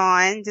 cameras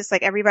on, just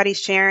like everybody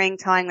sharing,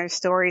 telling their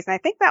stories. And I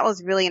think that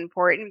was really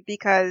important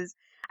because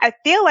I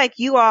feel like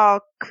you all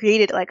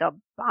created like a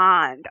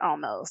bond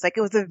almost. Like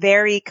it was a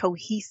very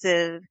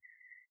cohesive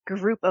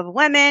group of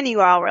women.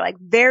 You all were like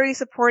very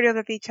supportive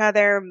of each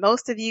other.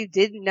 Most of you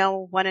didn't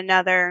know one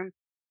another.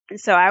 And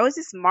so I was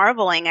just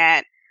marveling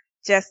at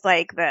just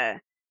like the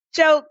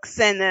jokes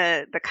and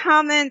the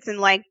comments, and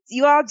like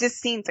you all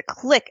just seemed to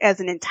click as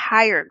an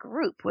entire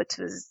group, which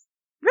was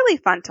really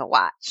fun to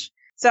watch.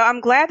 So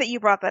I'm glad that you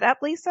brought that up,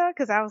 Lisa,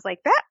 because I was like,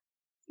 that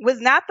was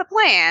not the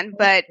plan,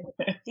 but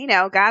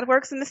God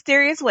works in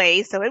mysterious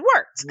ways, so it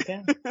worked.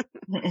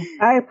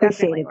 I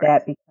appreciated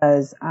that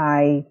because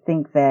I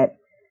think that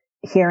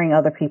hearing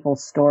other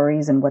people's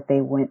stories and what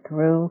they went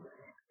through,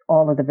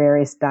 all of the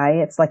various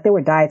diets, like there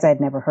were diets I'd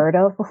never heard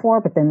of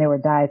before, but then there were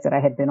diets that I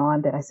had been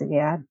on that I said,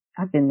 yeah,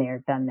 I've been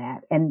there, done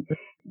that. And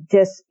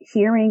just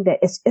hearing that,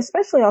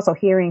 especially also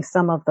hearing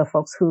some of the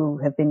folks who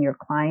have been your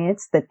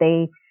clients, that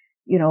they,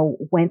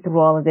 went through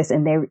all of this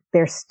and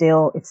it's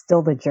still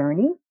the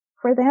journey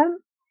for them,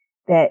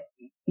 that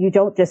you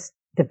don't just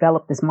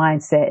develop this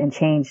mindset and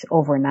change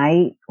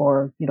overnight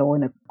or,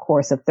 in a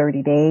course of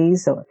 30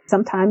 days. Or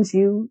sometimes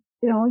you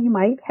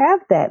might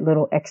have that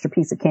little extra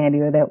piece of candy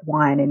or that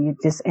wine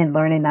and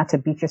learning not to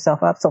beat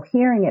yourself up. So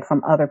hearing it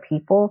from other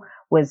people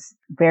was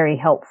very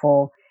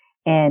helpful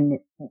and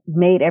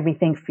made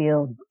everything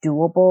feel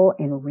doable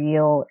and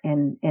real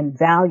and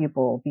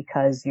valuable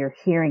because you're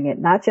hearing it,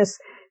 not just,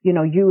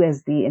 you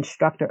as the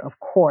instructor, of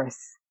course,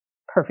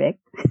 perfect,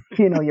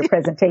 your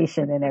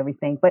presentation and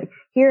everything, but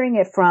hearing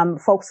it from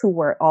folks who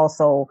were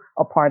also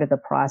a part of the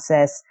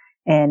process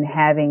and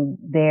having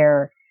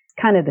their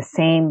kind of the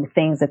same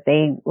things that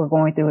they were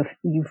going through, if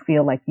you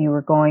feel like you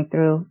were going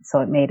through.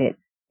 So it made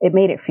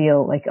it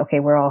feel like, okay,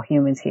 we're all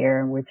humans here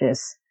and we're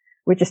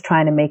just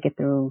trying to make it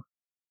through.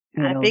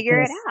 Trying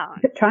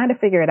to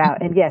figure it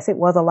out. And yes, it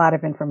was a lot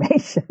of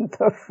information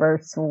the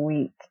first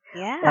week.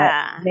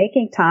 Yeah. But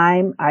making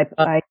time, I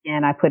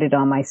put it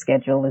on my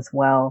schedule as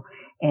well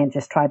and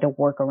just tried to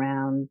work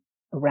around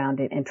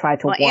it and try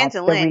to watch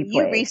Angeline, the replays.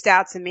 You reached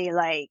out to me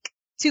like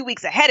 2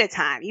 weeks ahead of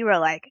time. You were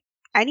like,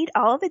 I need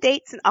all the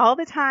dates and all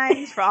the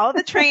times for all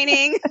the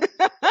training.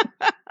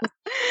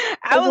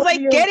 I was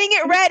like getting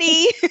it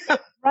ready.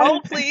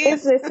 Oh,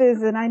 please.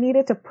 Businesses, and I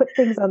needed to put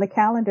things on the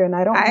calendar, and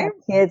I don't have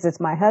kids.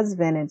 It's my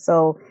husband. And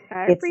so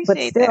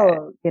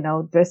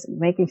just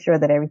making sure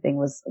that everything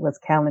was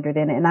calendared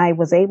in. And I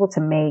was able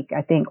to make,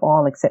 I think,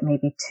 all except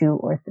maybe 2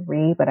 or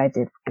 3, but I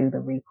did do the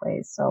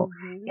replays. So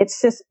it's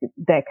just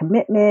that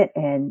commitment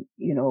and,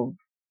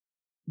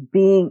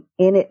 being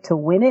in it to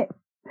win it,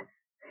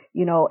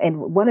 and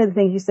one of the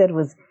things you said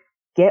was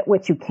get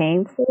what you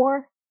came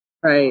for.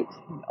 Right.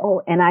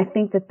 Oh, and I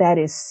think that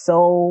is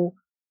so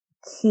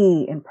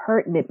key and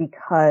pertinent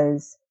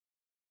because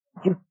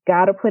you've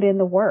got to put in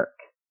the work.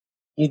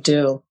 You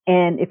do.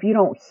 And if you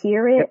don't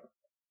hear it,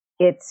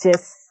 it's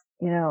just,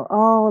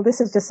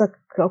 this is just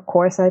a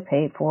course I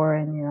paid for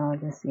and,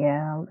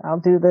 I'll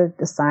do the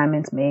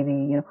assignments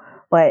maybe,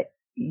 but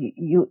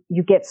you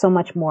get so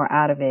much more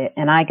out of it.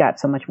 And I got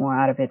so much more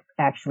out of it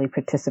actually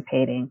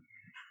participating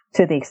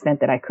to the extent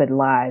that I could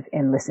live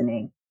and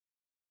listening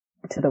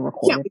to the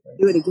recording. Can't wait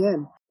to do it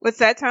again. What's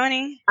that,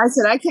 Tony? I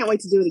said I can't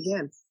wait to do it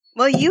again.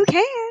 Well, you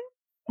can.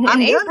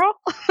 I'm in April.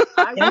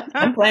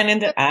 I'm planning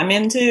to. I'm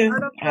in too.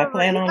 I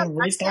plan on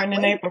restarting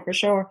in April for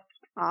sure.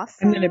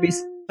 Awesome. I'm going to be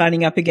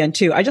signing up again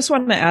too. I just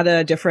want to add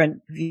a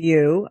different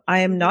view. I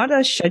am not a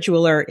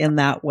scheduler in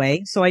that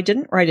way, so I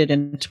didn't write it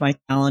into my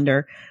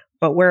calendar.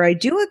 But where I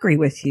do agree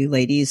with you,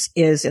 ladies,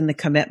 is in the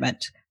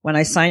commitment. When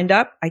I signed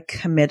up, I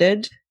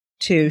committed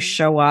to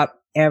show up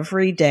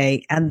every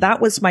day. And that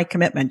was my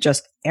commitment.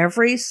 Just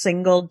every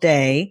single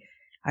day,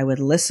 I would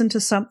listen to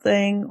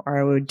something or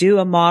I would do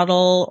a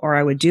model or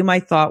I would do my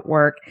thought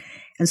work.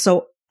 And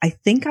so I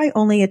think I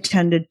only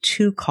attended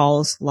 2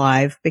 calls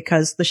live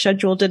because the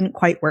schedule didn't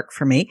quite work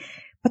for me,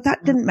 but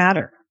that didn't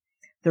matter.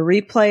 The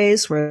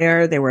replays were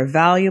there. They were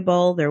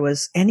valuable. There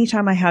was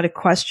anytime I had a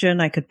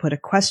question, I could put a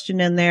question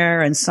in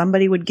there and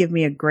somebody would give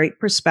me a great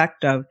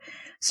perspective.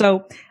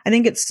 So I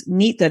think it's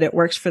neat that it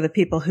works for the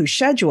people who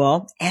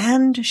schedule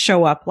and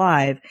show up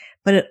live,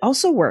 but it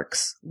also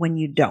works when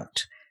you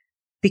don't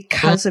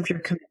because of your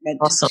commitment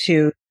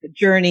to the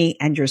journey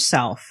and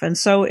yourself. And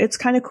so it's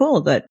kind of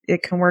cool that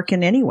it can work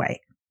in any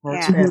way.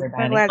 Yeah,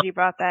 I'm glad you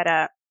brought that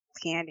up,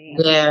 Candy.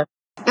 Yeah.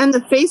 And the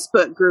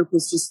Facebook group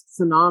is just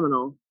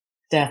phenomenal.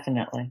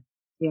 Definitely.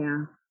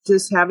 Yeah.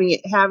 Just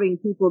having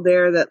people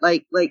there that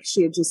like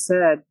she had just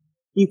said,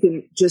 you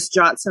can just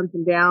jot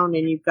something down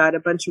and you've got a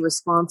bunch of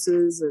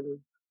responses and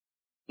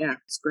yeah,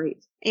 it's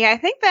great. Yeah, I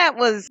think that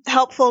was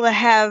helpful to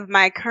have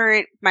my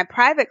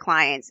private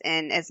clients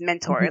in as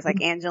mentors,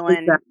 like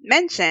Angeline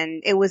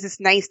mentioned. It was just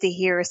nice to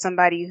hear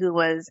somebody who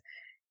was,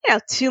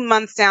 2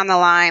 months down the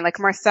line, like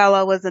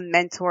Marcella was a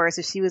mentor,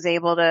 so she was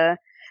able to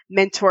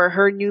mentor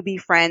her newbie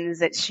friends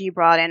that she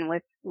brought in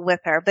with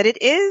her. But it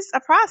is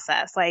a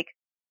process. Like,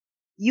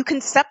 you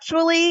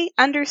conceptually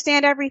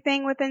understand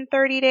everything within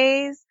 30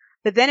 days,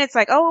 but then it's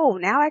like, oh,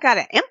 now I got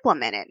to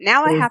implement it.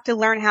 Now I have to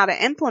learn how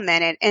to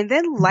implement it. And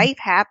then life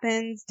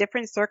happens,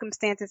 different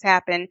circumstances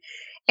happen,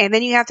 and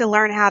then you have to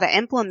learn how to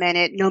implement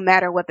it no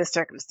matter what the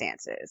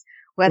circumstances,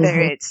 whether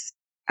it's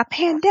a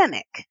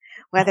pandemic,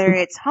 whether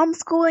it's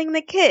homeschooling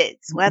the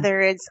kids, whether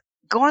it's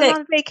going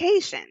on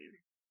vacation.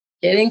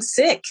 Getting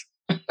sick.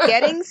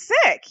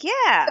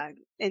 Yeah,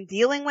 and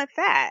dealing with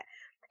that.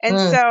 And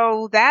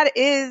so that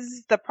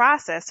is the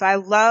process. So I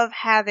love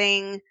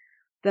having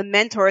the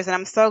mentors, and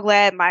I'm so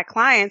glad my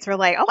clients were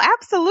like, oh,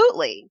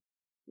 absolutely,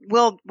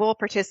 we'll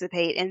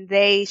participate. And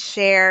they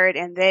shared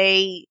and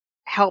they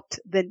helped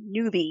the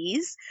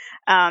newbies,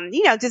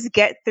 just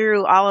get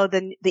through all of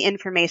the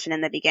information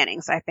in the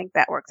beginning. So I think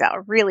that worked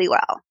out really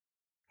well.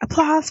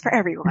 Applause for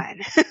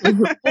everyone.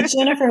 But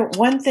Jennifer,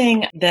 one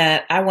thing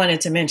that I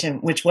wanted to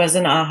mention, which was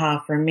an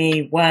aha for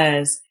me,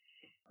 was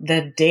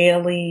the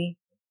daily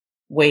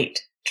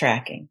weight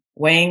tracking,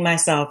 weighing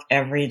myself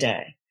every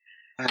day.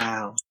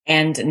 Wow.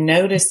 And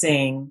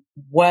noticing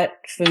what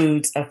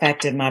foods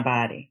affected my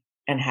body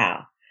and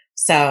how.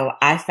 So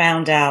I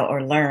found out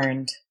or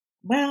learned,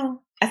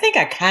 well, I think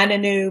I kind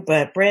of knew,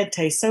 but bread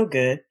tastes so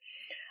good.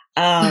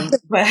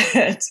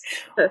 But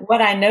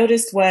what I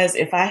noticed was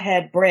if I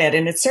had bread,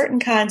 and it's certain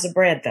kinds of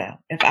bread though,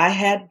 if I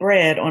had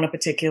bread on a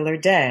particular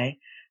day,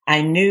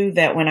 I knew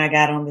that when I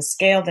got on the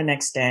scale the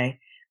next day,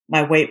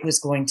 my weight was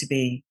going to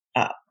be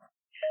up.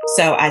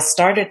 So I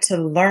started to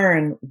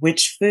learn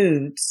which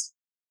foods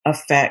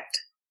affect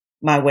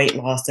my weight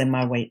loss and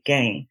my weight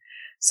gain.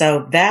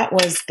 So that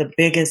was the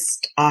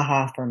biggest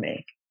aha for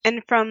me.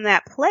 And from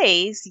that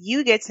place,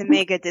 you get to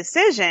make a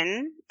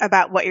decision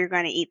about what you're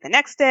going to eat the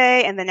next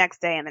day and the next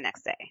day and the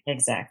next day.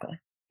 Exactly.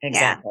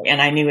 Yeah. And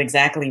I knew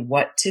exactly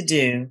what to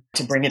do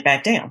to bring it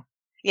back down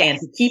and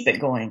to keep it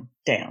going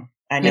down.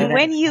 I know and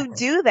when you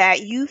do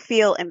that, you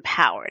feel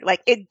empowered.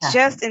 Like it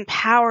just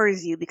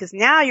empowers you because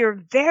now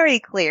you're very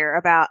clear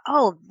about,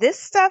 oh, this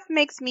stuff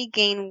makes me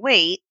gain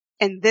weight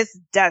and this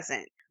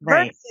doesn't.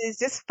 Right. Versus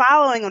just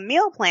following a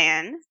meal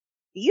plan.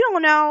 You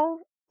don't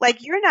know. Like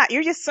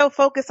you're just so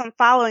focused on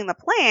following the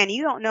plan,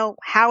 you don't know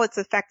how it's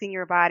affecting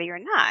your body or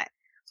not.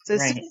 So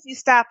as soon as you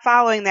stop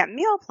following that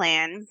meal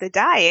plan, the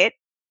diet,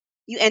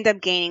 you end up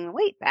gaining the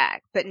weight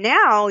back. But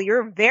now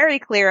you're very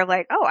clear,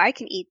 like, oh, I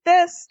can eat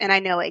this and I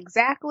know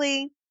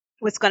exactly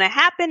what's going to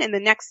happen in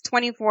the next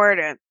 24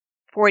 to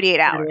 48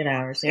 hours. 48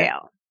 hours,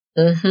 scale.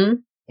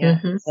 Yeah.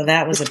 So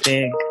that was a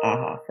big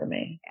aha for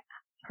me. Yeah.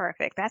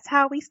 Perfect. That's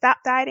how we stop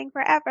dieting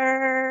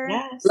forever.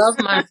 Yes. Love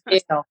my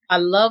scale. I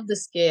love the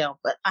scale,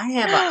 but I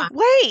have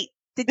Wait,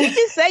 did you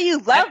just say you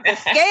love the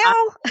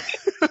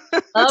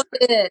scale? Love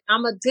it.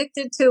 I'm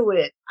addicted to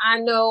it. I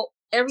know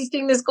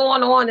everything that's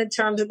going on in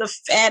terms of the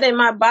fat in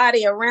my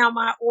body around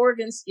my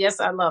organs. Yes,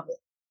 I love it.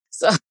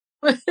 So,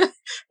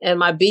 and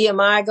my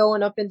BMI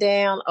going up and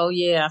down. Oh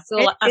yeah, I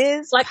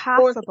feel like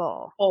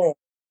possible.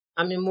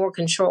 I'm in more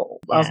control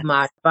of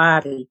my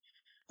body,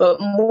 but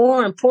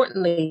more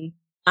importantly,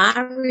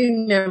 I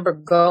remember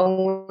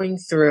going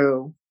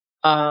through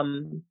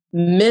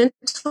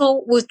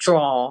mental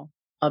withdrawal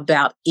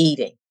about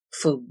eating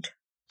food.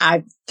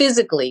 I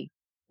physically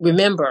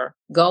remember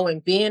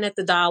being at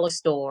the dollar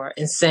store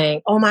and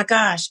saying, oh my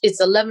gosh,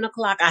 it's 11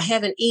 o'clock. I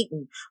haven't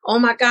eaten. Oh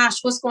my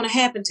gosh, what's going to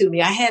happen to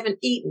me? I haven't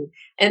eaten.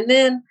 And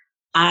then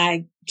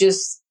I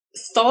just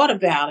thought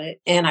about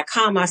it and I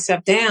calmed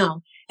myself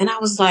down and I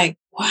was like,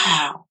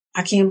 wow,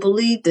 I can't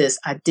believe this.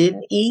 I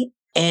didn't eat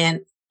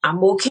and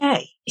I'm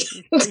okay.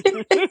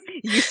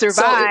 You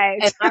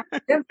survived. I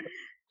started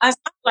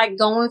like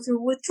going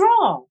through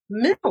withdrawal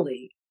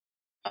mentally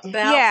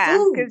about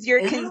food. Because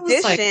you're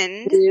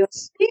conditioned.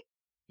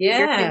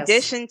 You're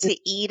conditioned to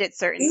eat at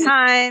certain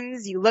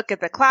times. You look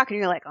at the clock and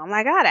you're like, oh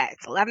my God,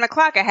 it's 11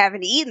 o'clock. I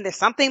haven't eaten. There's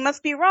something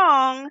must be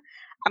wrong.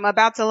 I'm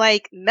about to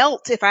like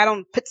melt if I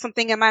don't put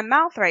something in my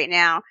mouth right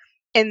now.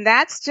 And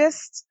that's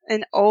just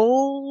an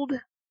old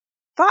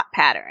thought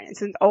pattern.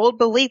 It's an old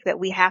belief that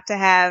we have to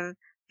have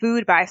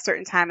food by a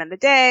certain time of the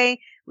day.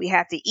 We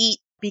have to eat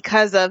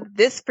because of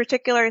this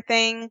particular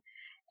thing.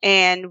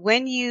 And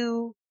when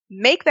you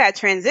make that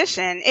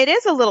transition, it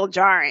is a little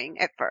jarring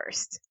at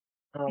first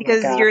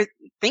because you're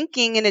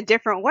thinking in a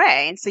different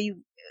way. And so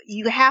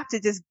you have to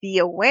just be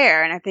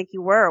aware. And I think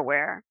you were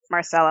aware,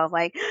 Marcella,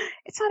 like,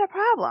 it's not a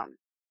problem.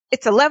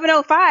 It's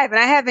 11:05 and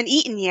I haven't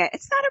eaten yet.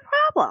 It's not a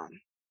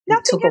problem.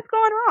 Nothing is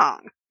going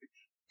wrong.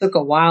 Took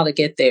a while to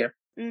get there.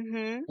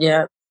 Mm-hmm.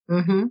 Yeah.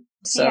 Mm-hmm.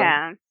 So.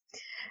 Yeah.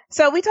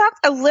 So we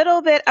talked a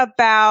little bit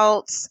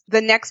about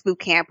the next boot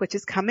camp, which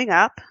is coming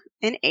up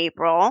in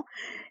April.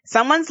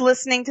 Someone's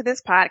listening to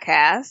this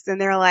podcast and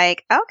they're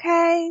like,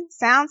 okay,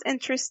 sounds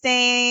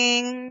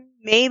interesting.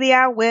 Maybe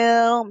I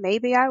will,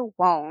 maybe I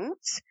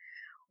won't.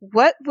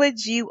 What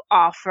would you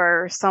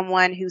offer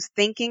someone who's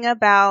thinking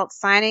about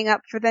signing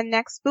up for the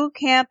next boot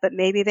camp, but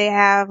maybe they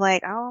have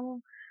 5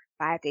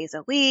 days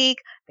a week.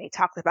 They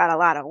talked about a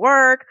lot of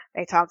work.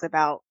 They talked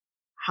about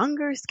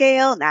hunger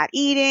scale, not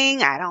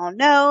eating. I don't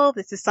know.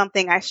 This is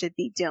something I should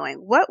be doing.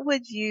 What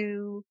would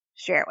you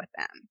share with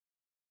them?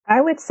 I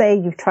would say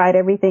you've tried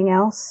everything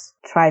else.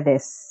 Try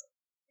this.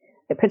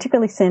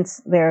 Particularly since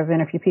there have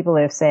been a few people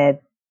that have said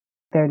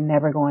they're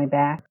never going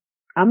back.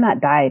 I'm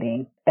not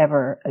dieting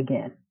ever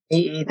again.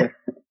 Me either.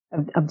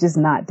 I'm just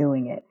not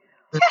doing it.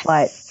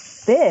 But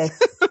this.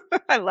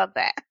 I love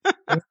that.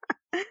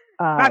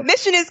 My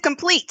mission is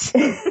complete.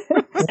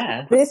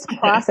 This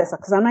process,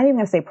 because I'm not even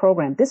going to say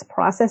program, this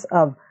process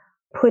of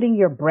putting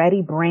your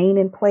bratty brain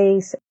in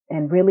place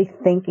and really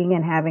thinking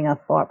and having a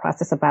thought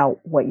process about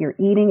what you're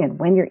eating and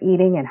when you're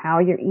eating and how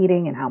you're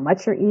eating and how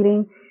much you're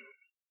eating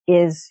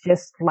is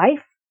just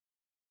life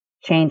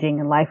changing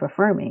and life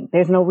affirming.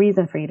 There's no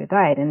reason for you to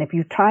diet. And if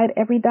you've tried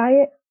every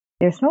diet,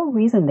 there's no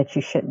reason that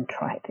you shouldn't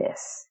try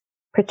this,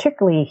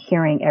 particularly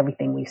hearing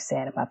everything we've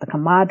said about the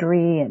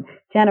camaraderie and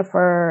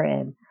Jennifer.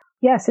 And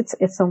yes,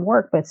 it's some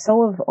work, but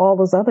so have all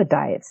those other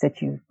diets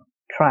that you've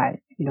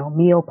tried,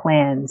 meal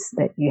plans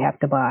that you have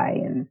to buy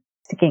and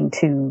sticking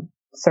to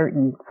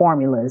certain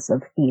formulas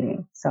of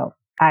eating. So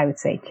I would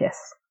say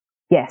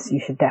yes, you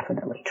should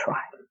definitely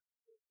try.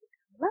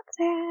 Love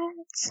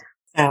that.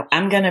 So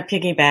I'm going to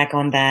piggyback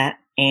on that,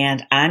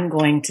 and I'm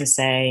going to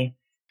say,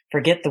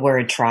 forget the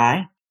word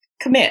try,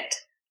 commit,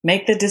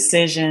 make the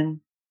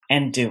decision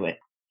and do it.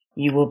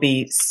 You will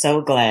be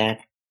so glad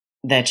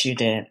that you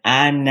did.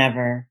 I'm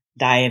never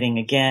dieting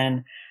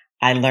again.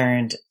 I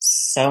learned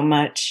so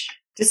much,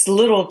 just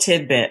little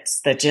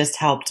tidbits that just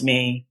helped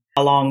me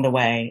along the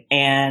way.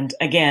 And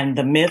again,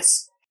 the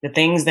myths, the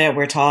things that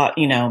we're taught,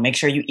 make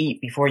sure you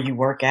eat before you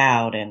work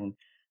out and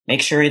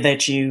make sure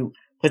that you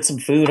put some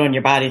food on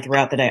your body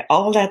throughout the day.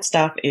 All that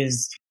stuff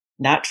is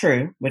not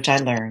true, which I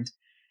learned.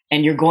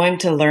 And you're going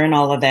to learn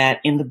all of that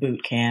in the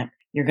boot camp.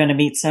 You're going to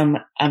meet some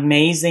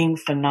amazing,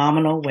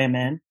 phenomenal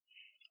women,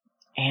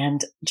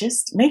 and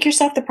just make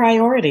yourself the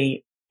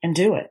priority and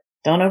do it.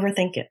 Don't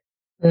overthink it.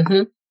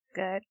 Mm-hmm.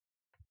 Good.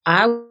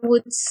 I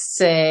would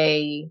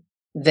say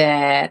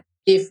that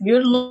if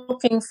you're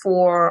looking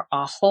for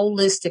a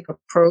holistic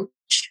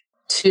approach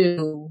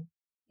to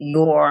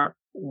your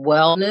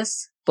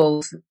wellness,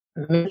 both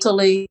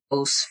mentally,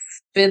 both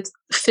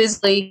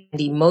physically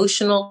and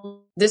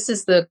emotional, this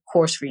is the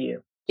course for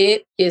you.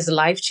 It is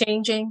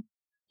life-changing.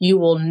 You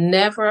will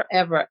never,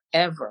 ever,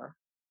 ever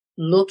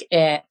look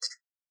at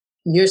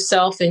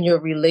yourself and your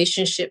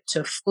relationship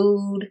to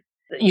food.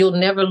 You'll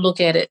never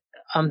look at it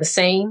the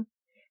same.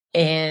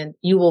 And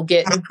you will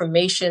get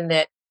information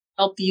that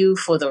help you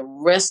for the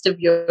rest of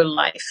your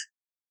life,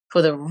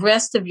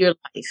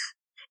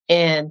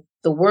 And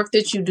the work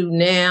that you do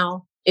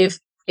now, if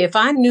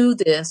I knew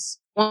this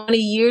 20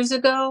 years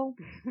ago,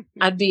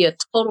 I'd be a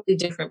totally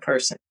different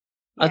person,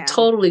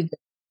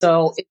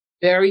 So it's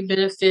very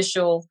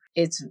beneficial.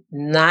 It's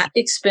not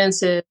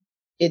expensive.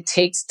 It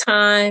takes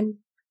time,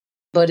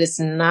 but it's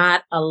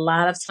not a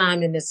lot of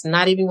time, and it's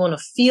not even going to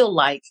feel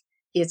like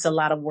it's a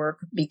lot of work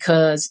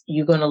because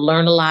you're going to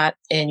learn a lot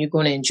and you're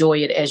going to enjoy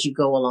it as you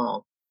go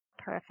along.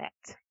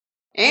 Perfect.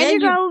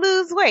 And you're going to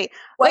lose weight.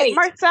 Wait,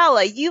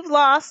 Marcella, you've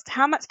lost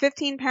how much?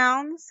 15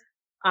 pounds?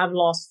 I've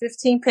lost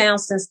 15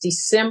 pounds since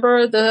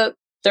December the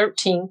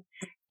 13th.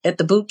 At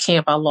the boot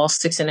camp, I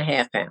lost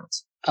 6.5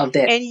 pounds of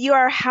that. And you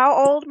are how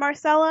old,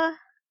 Marcella?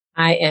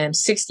 I am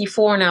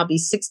 64 and I'll be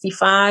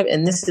 65.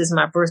 And this is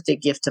my birthday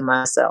gift to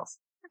myself.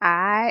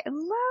 I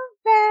love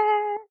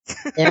that.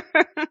 Yeah.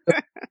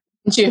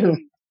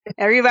 June.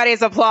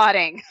 Everybody's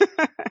applauding.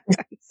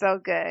 So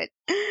good.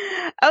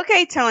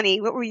 Okay,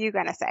 Tony, what were you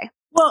going to say?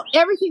 Well,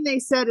 everything they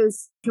said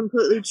is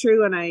completely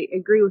true, and I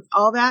agree with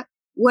all that.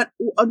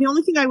 The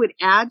only thing I would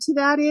add to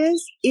that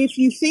is, if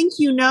you think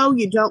you know,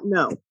 you don't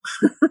know.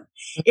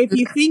 If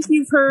you think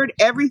you've heard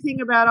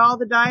everything about all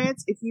the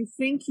diets, if you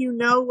think you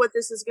know what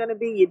this is going to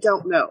be, you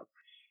don't know.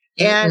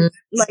 And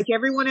like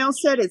everyone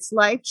else said, it's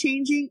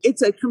life-changing.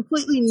 It's a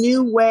completely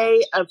new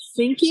way of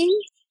thinking.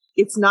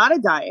 It's not a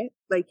diet,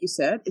 like you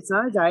said. It's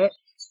not a diet,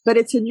 but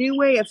it's a new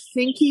way of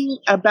thinking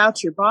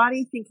about your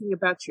body, thinking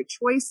about your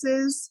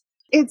choices.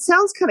 It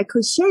sounds kind of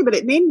cliche, but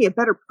it made me a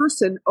better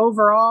person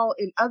overall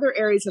in other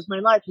areas of my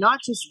life, not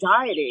just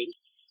dieting,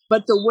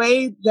 But the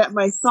way that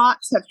my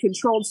thoughts have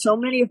controlled so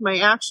many of my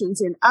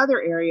actions in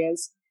other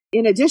areas,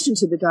 in addition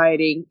to the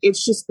dieting,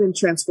 it's just been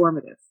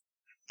transformative.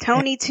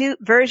 Tony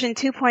version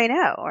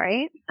 2.0,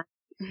 right?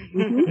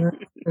 Mm-hmm.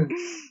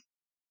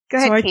 Go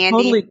ahead,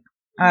 Candy.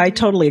 I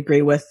totally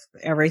agree with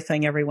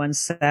everything everyone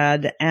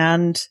said.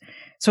 And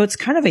so it's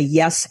kind of a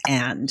yes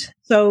and.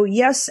 So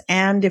yes,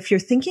 and if you're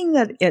thinking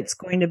that it's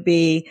going to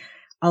be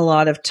a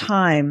lot of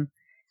time,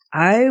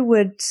 I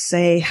would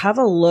say have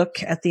a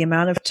look at the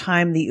amount of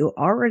time that you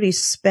already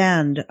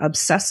spend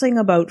obsessing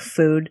about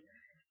food,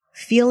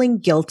 feeling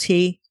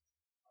guilty,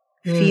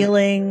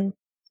 feeling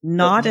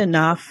not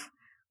enough,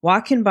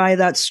 walking by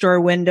that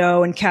store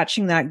window and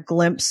catching that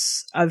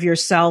glimpse of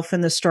yourself in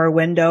the store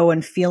window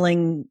and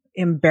feeling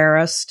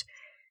embarrassed.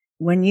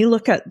 When you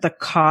look at the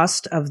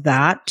cost of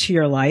that to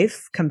your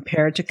life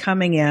compared to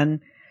coming in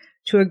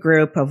to a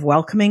group of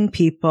welcoming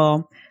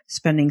people,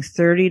 spending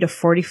 30 to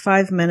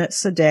 45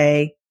 minutes a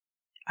day,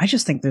 I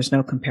just think there's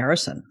no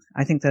comparison.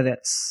 I think that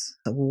it's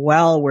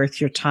well worth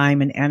your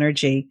time and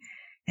energy,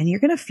 and you're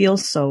going to feel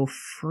so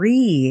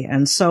free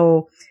and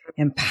so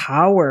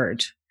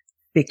empowered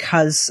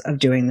because of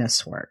doing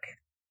this work.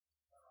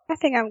 I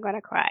think I'm going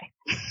to cry.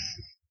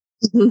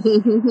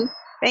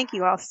 Thank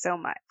you all so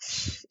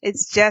much.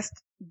 It's just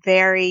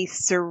very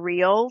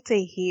surreal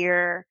to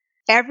hear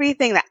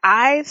everything that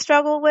I've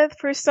struggled with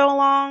for so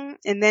long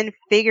and then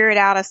figured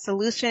out a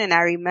solution. And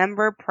I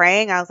remember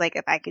praying, I was like,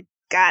 if I could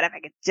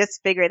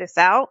just figure this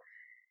out,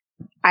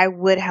 I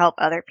would help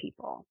other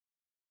people.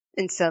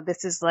 And so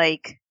this is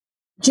like...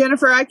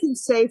 Jennifer, I can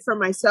say for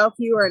myself,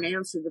 you are an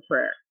answer to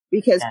prayer.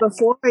 Because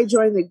before I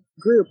joined the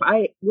group,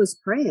 I was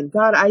praying,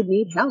 God, I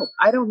need help.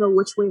 I don't know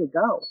which way to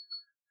go.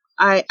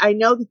 I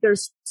know that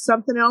there's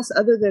something else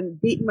other than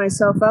beating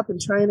myself up and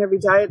trying every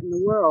diet in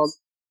the world.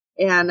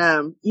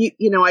 And,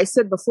 you know, I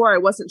said before, I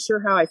wasn't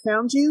sure how I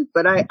found you,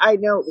 but I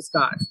know it was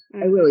God.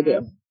 I really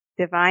do.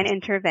 Divine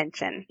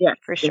intervention. Yeah,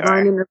 for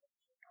sure.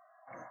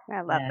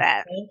 I love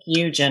that. Thank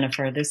you,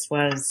 Jennifer. This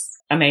was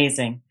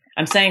amazing.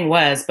 I'm saying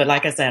was, but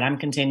like I said, I'm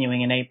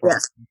continuing in April.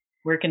 Yes.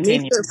 We're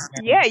continuing.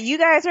 Yeah, you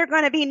guys are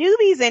going to be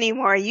newbies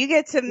anymore. You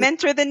get to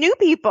mentor the new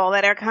people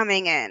that are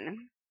coming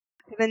in.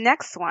 The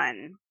next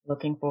one.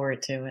 Looking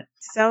forward to it.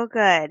 So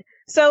good.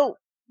 So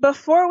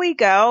before we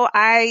go,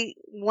 I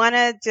want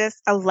to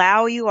just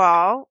allow you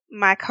all,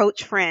 my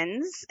coach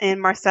friends,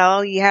 and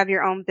Marcelo, you have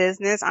your own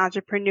business,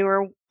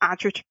 entrepreneur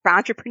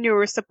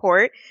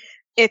support.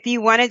 If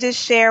you want to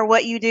just share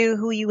what you do,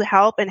 who you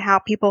help, and how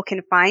people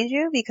can find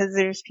you, because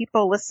there's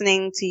people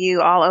listening to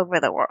you all over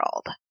the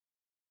world.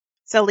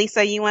 So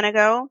Lisa, you want to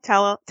go?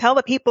 Tell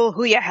the people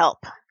who you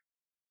help.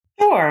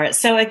 Sure.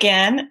 So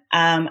again,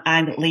 I'm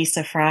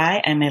Lisa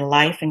Fry. I'm a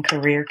life and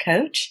career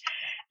coach,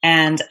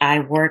 and I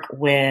work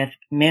with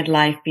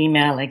midlife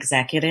female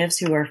executives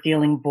who are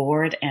feeling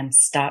bored and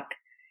stuck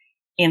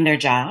in their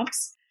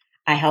jobs.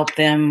 I help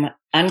them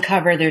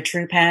uncover their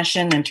true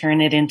passion and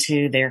turn it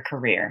into their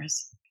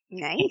careers.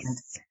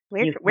 Nice.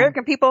 Where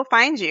can people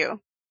find you?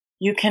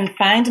 You can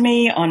find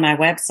me on my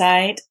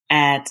website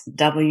at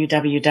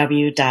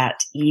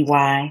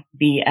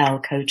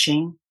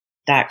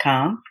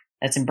www.eyblcoaching.com.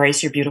 That's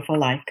Embrace Your Beautiful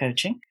Life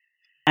Coaching.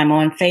 I'm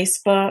on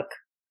Facebook.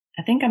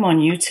 I think I'm on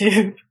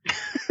YouTube.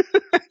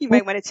 You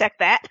might want to check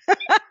that.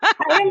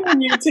 I am on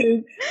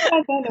YouTube.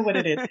 I don't know what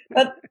it is.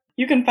 But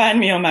you can find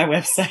me on my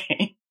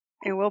website.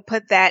 And we'll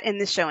put that in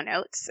the show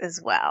notes as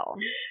well.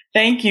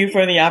 Thank you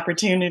for the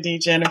opportunity,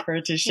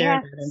 Jennifer, to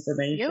share that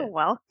information. You're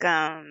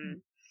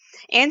welcome.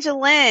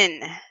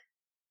 Angeline.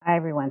 Hi,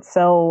 everyone.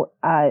 So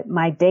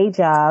my day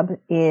job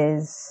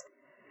is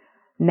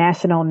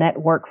National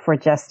Network for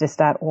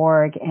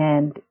Justice.org,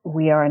 and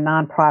we are a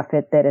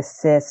nonprofit that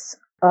assists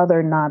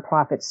other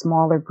nonprofit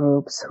smaller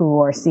groups who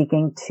are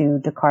seeking to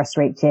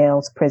decarcerate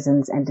jails,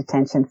 prisons, and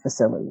detention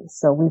facilities.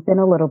 So we've been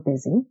a little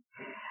busy,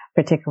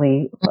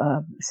 particularly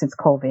since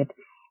COVID.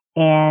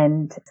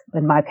 And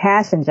in my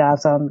passion job,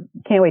 so I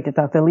can't wait to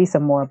talk to Lisa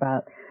more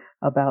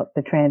about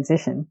the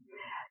transition,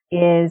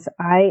 is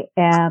I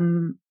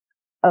am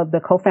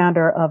the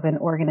co-founder of an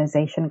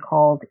organization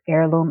called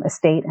Heirloom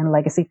Estate and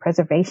Legacy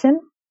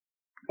Preservation.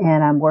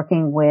 And I'm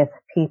working with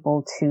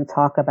people to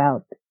talk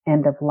about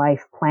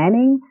end-of-life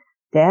planning,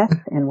 death,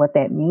 and what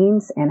that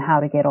means, and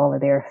how to get all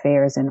of their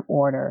affairs in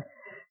order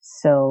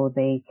so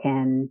they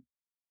can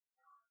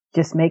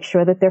just make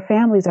sure that their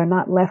families are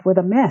not left with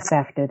a mess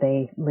after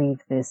they leave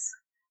this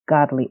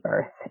godly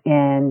earth.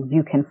 And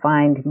you can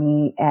find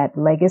me at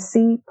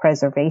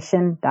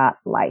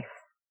legacypreservation.life.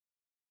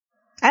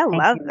 I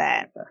love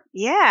that.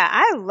 Yeah,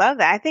 I love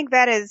that. I think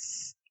that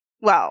is,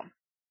 well,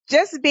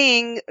 just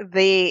being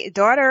the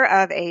daughter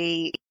of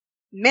a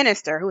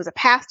minister who was a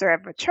pastor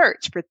of a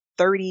church for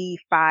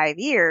 35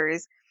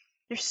 years,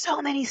 there's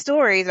so many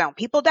stories about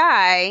people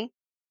die,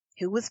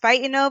 who was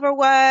fighting over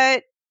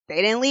what,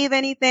 they didn't leave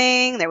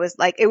anything. There was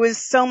it was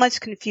so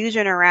much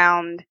confusion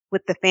around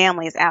with the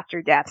families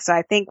after death. So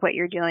I think what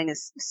you're doing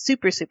is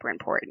super, super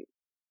important.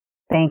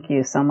 Thank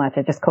you so much.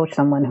 I just coached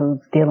someone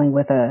who's dealing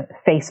with a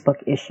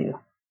Facebook issue.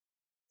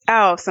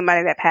 Oh,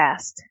 somebody that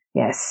passed.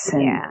 Yes.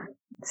 Yeah.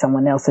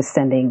 someone else is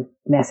sending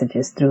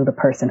messages through the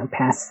person who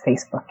passed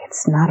Facebook.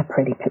 It's not a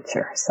pretty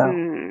picture. So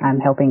I'm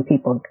helping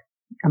people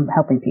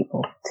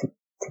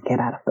to get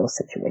out of those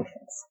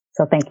situations.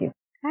 So thank you.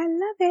 I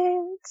love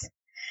it.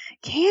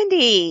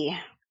 Candy,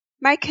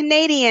 my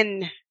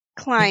Canadian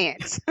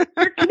client.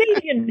 Your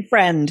Canadian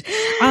friend.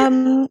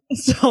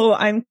 So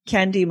I'm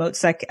Candy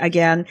Motzek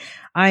again.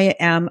 I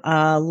am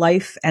a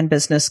life and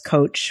business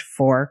coach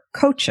for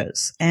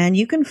coaches, and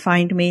you can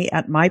find me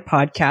at my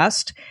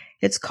podcast.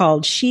 It's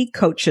called She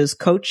Coaches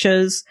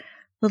Coaches.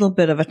 A little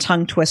bit of a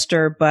tongue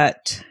twister,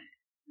 but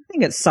I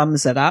think it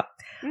sums it up.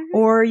 Mm-hmm.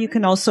 Or you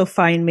can also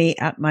find me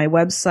at my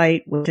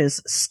website, which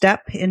is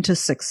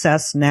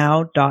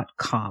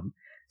stepintosuccessnow.com.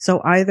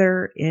 So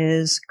either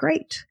is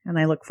great. And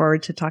I look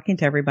forward to talking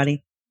to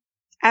everybody.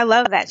 I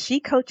love that. She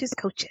coaches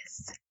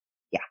coaches.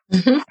 Yeah.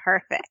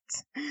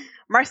 Perfect.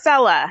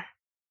 Marcella.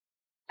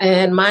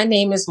 And my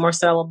name is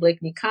Marcella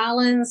Blakeney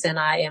Collins, and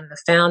I am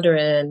the founder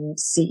and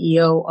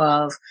CEO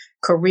of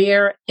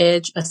Career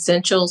Edge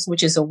Essentials,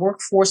 which is a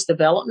workforce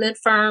development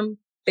firm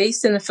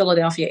based in the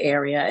Philadelphia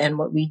area. And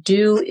what we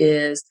do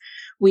is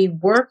we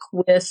work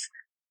with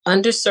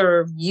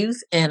underserved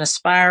youth and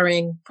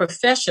aspiring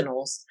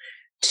professionals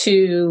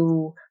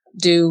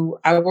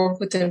I work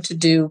with them to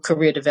do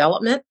career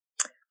development,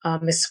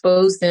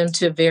 expose them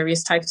to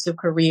various types of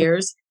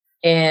careers,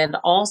 and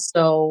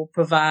also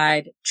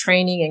provide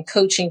training and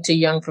coaching to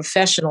young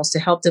professionals to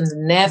help them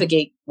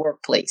navigate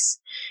workplace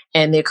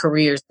and their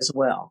careers as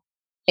well.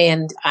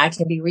 And I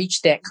can be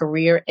reached at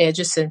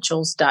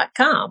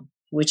careeredgeessentials.com,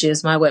 which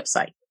is my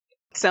website.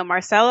 So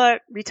Marcella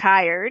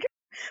retired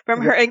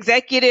from her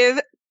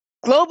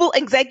global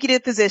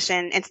executive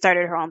position and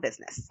started her own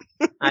business.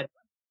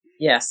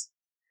 Yes.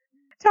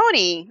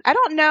 Tony, I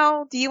don't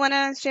know. Do you want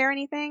to share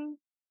anything?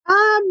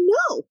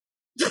 No.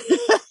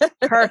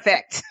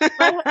 Perfect.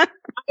 I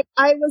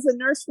was a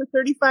nurse for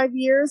 35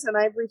 years and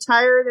I've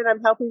retired and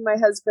I'm helping my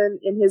husband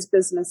in his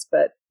business,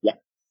 but yeah.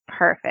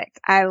 Perfect.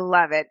 I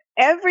love it.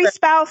 Every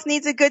spouse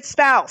needs a good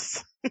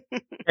spouse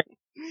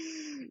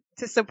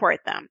to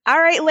support them. All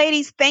right,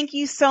 ladies, thank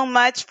you so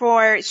much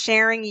for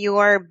sharing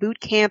your boot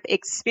camp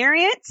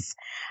experience.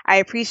 I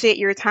appreciate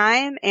your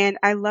time and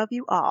I love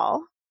you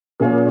all.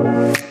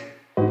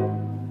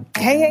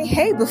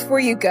 Hey, before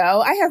you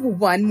go, I have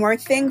one more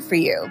thing for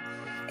you.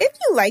 If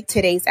you like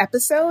today's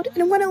episode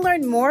and want to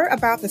learn more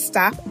about the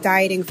Stop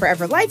Dieting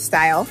Forever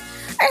lifestyle,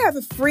 I have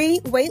a free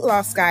weight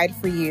loss guide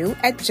for you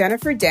at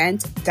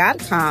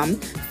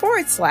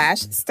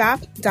jenniferdent.com/Stop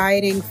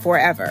Dieting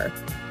Forever.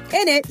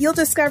 In it, you'll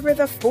discover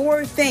the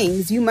 4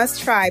 things you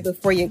must try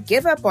before you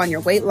give up on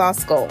your weight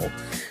loss goal.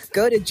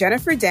 Go to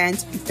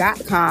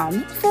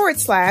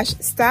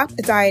jenniferdent.com/Stop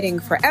Dieting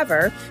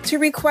Forever to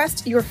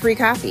request your free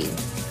copy.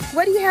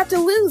 What do you have to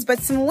lose but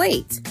some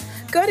weight?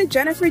 Go to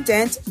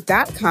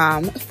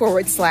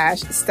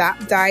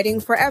jenniferdent.com/Stop Dieting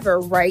Forever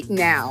right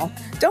now.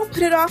 Don't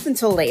put it off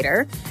until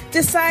later.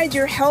 Decide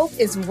your health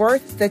is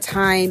worth the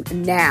time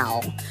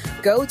now.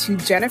 Go to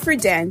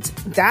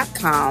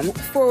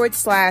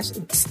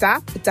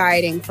jenniferdent.com/Stop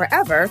Dieting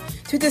Forever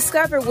to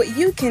discover what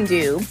you can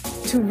do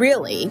to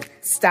really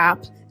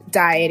stop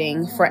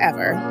dieting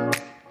forever.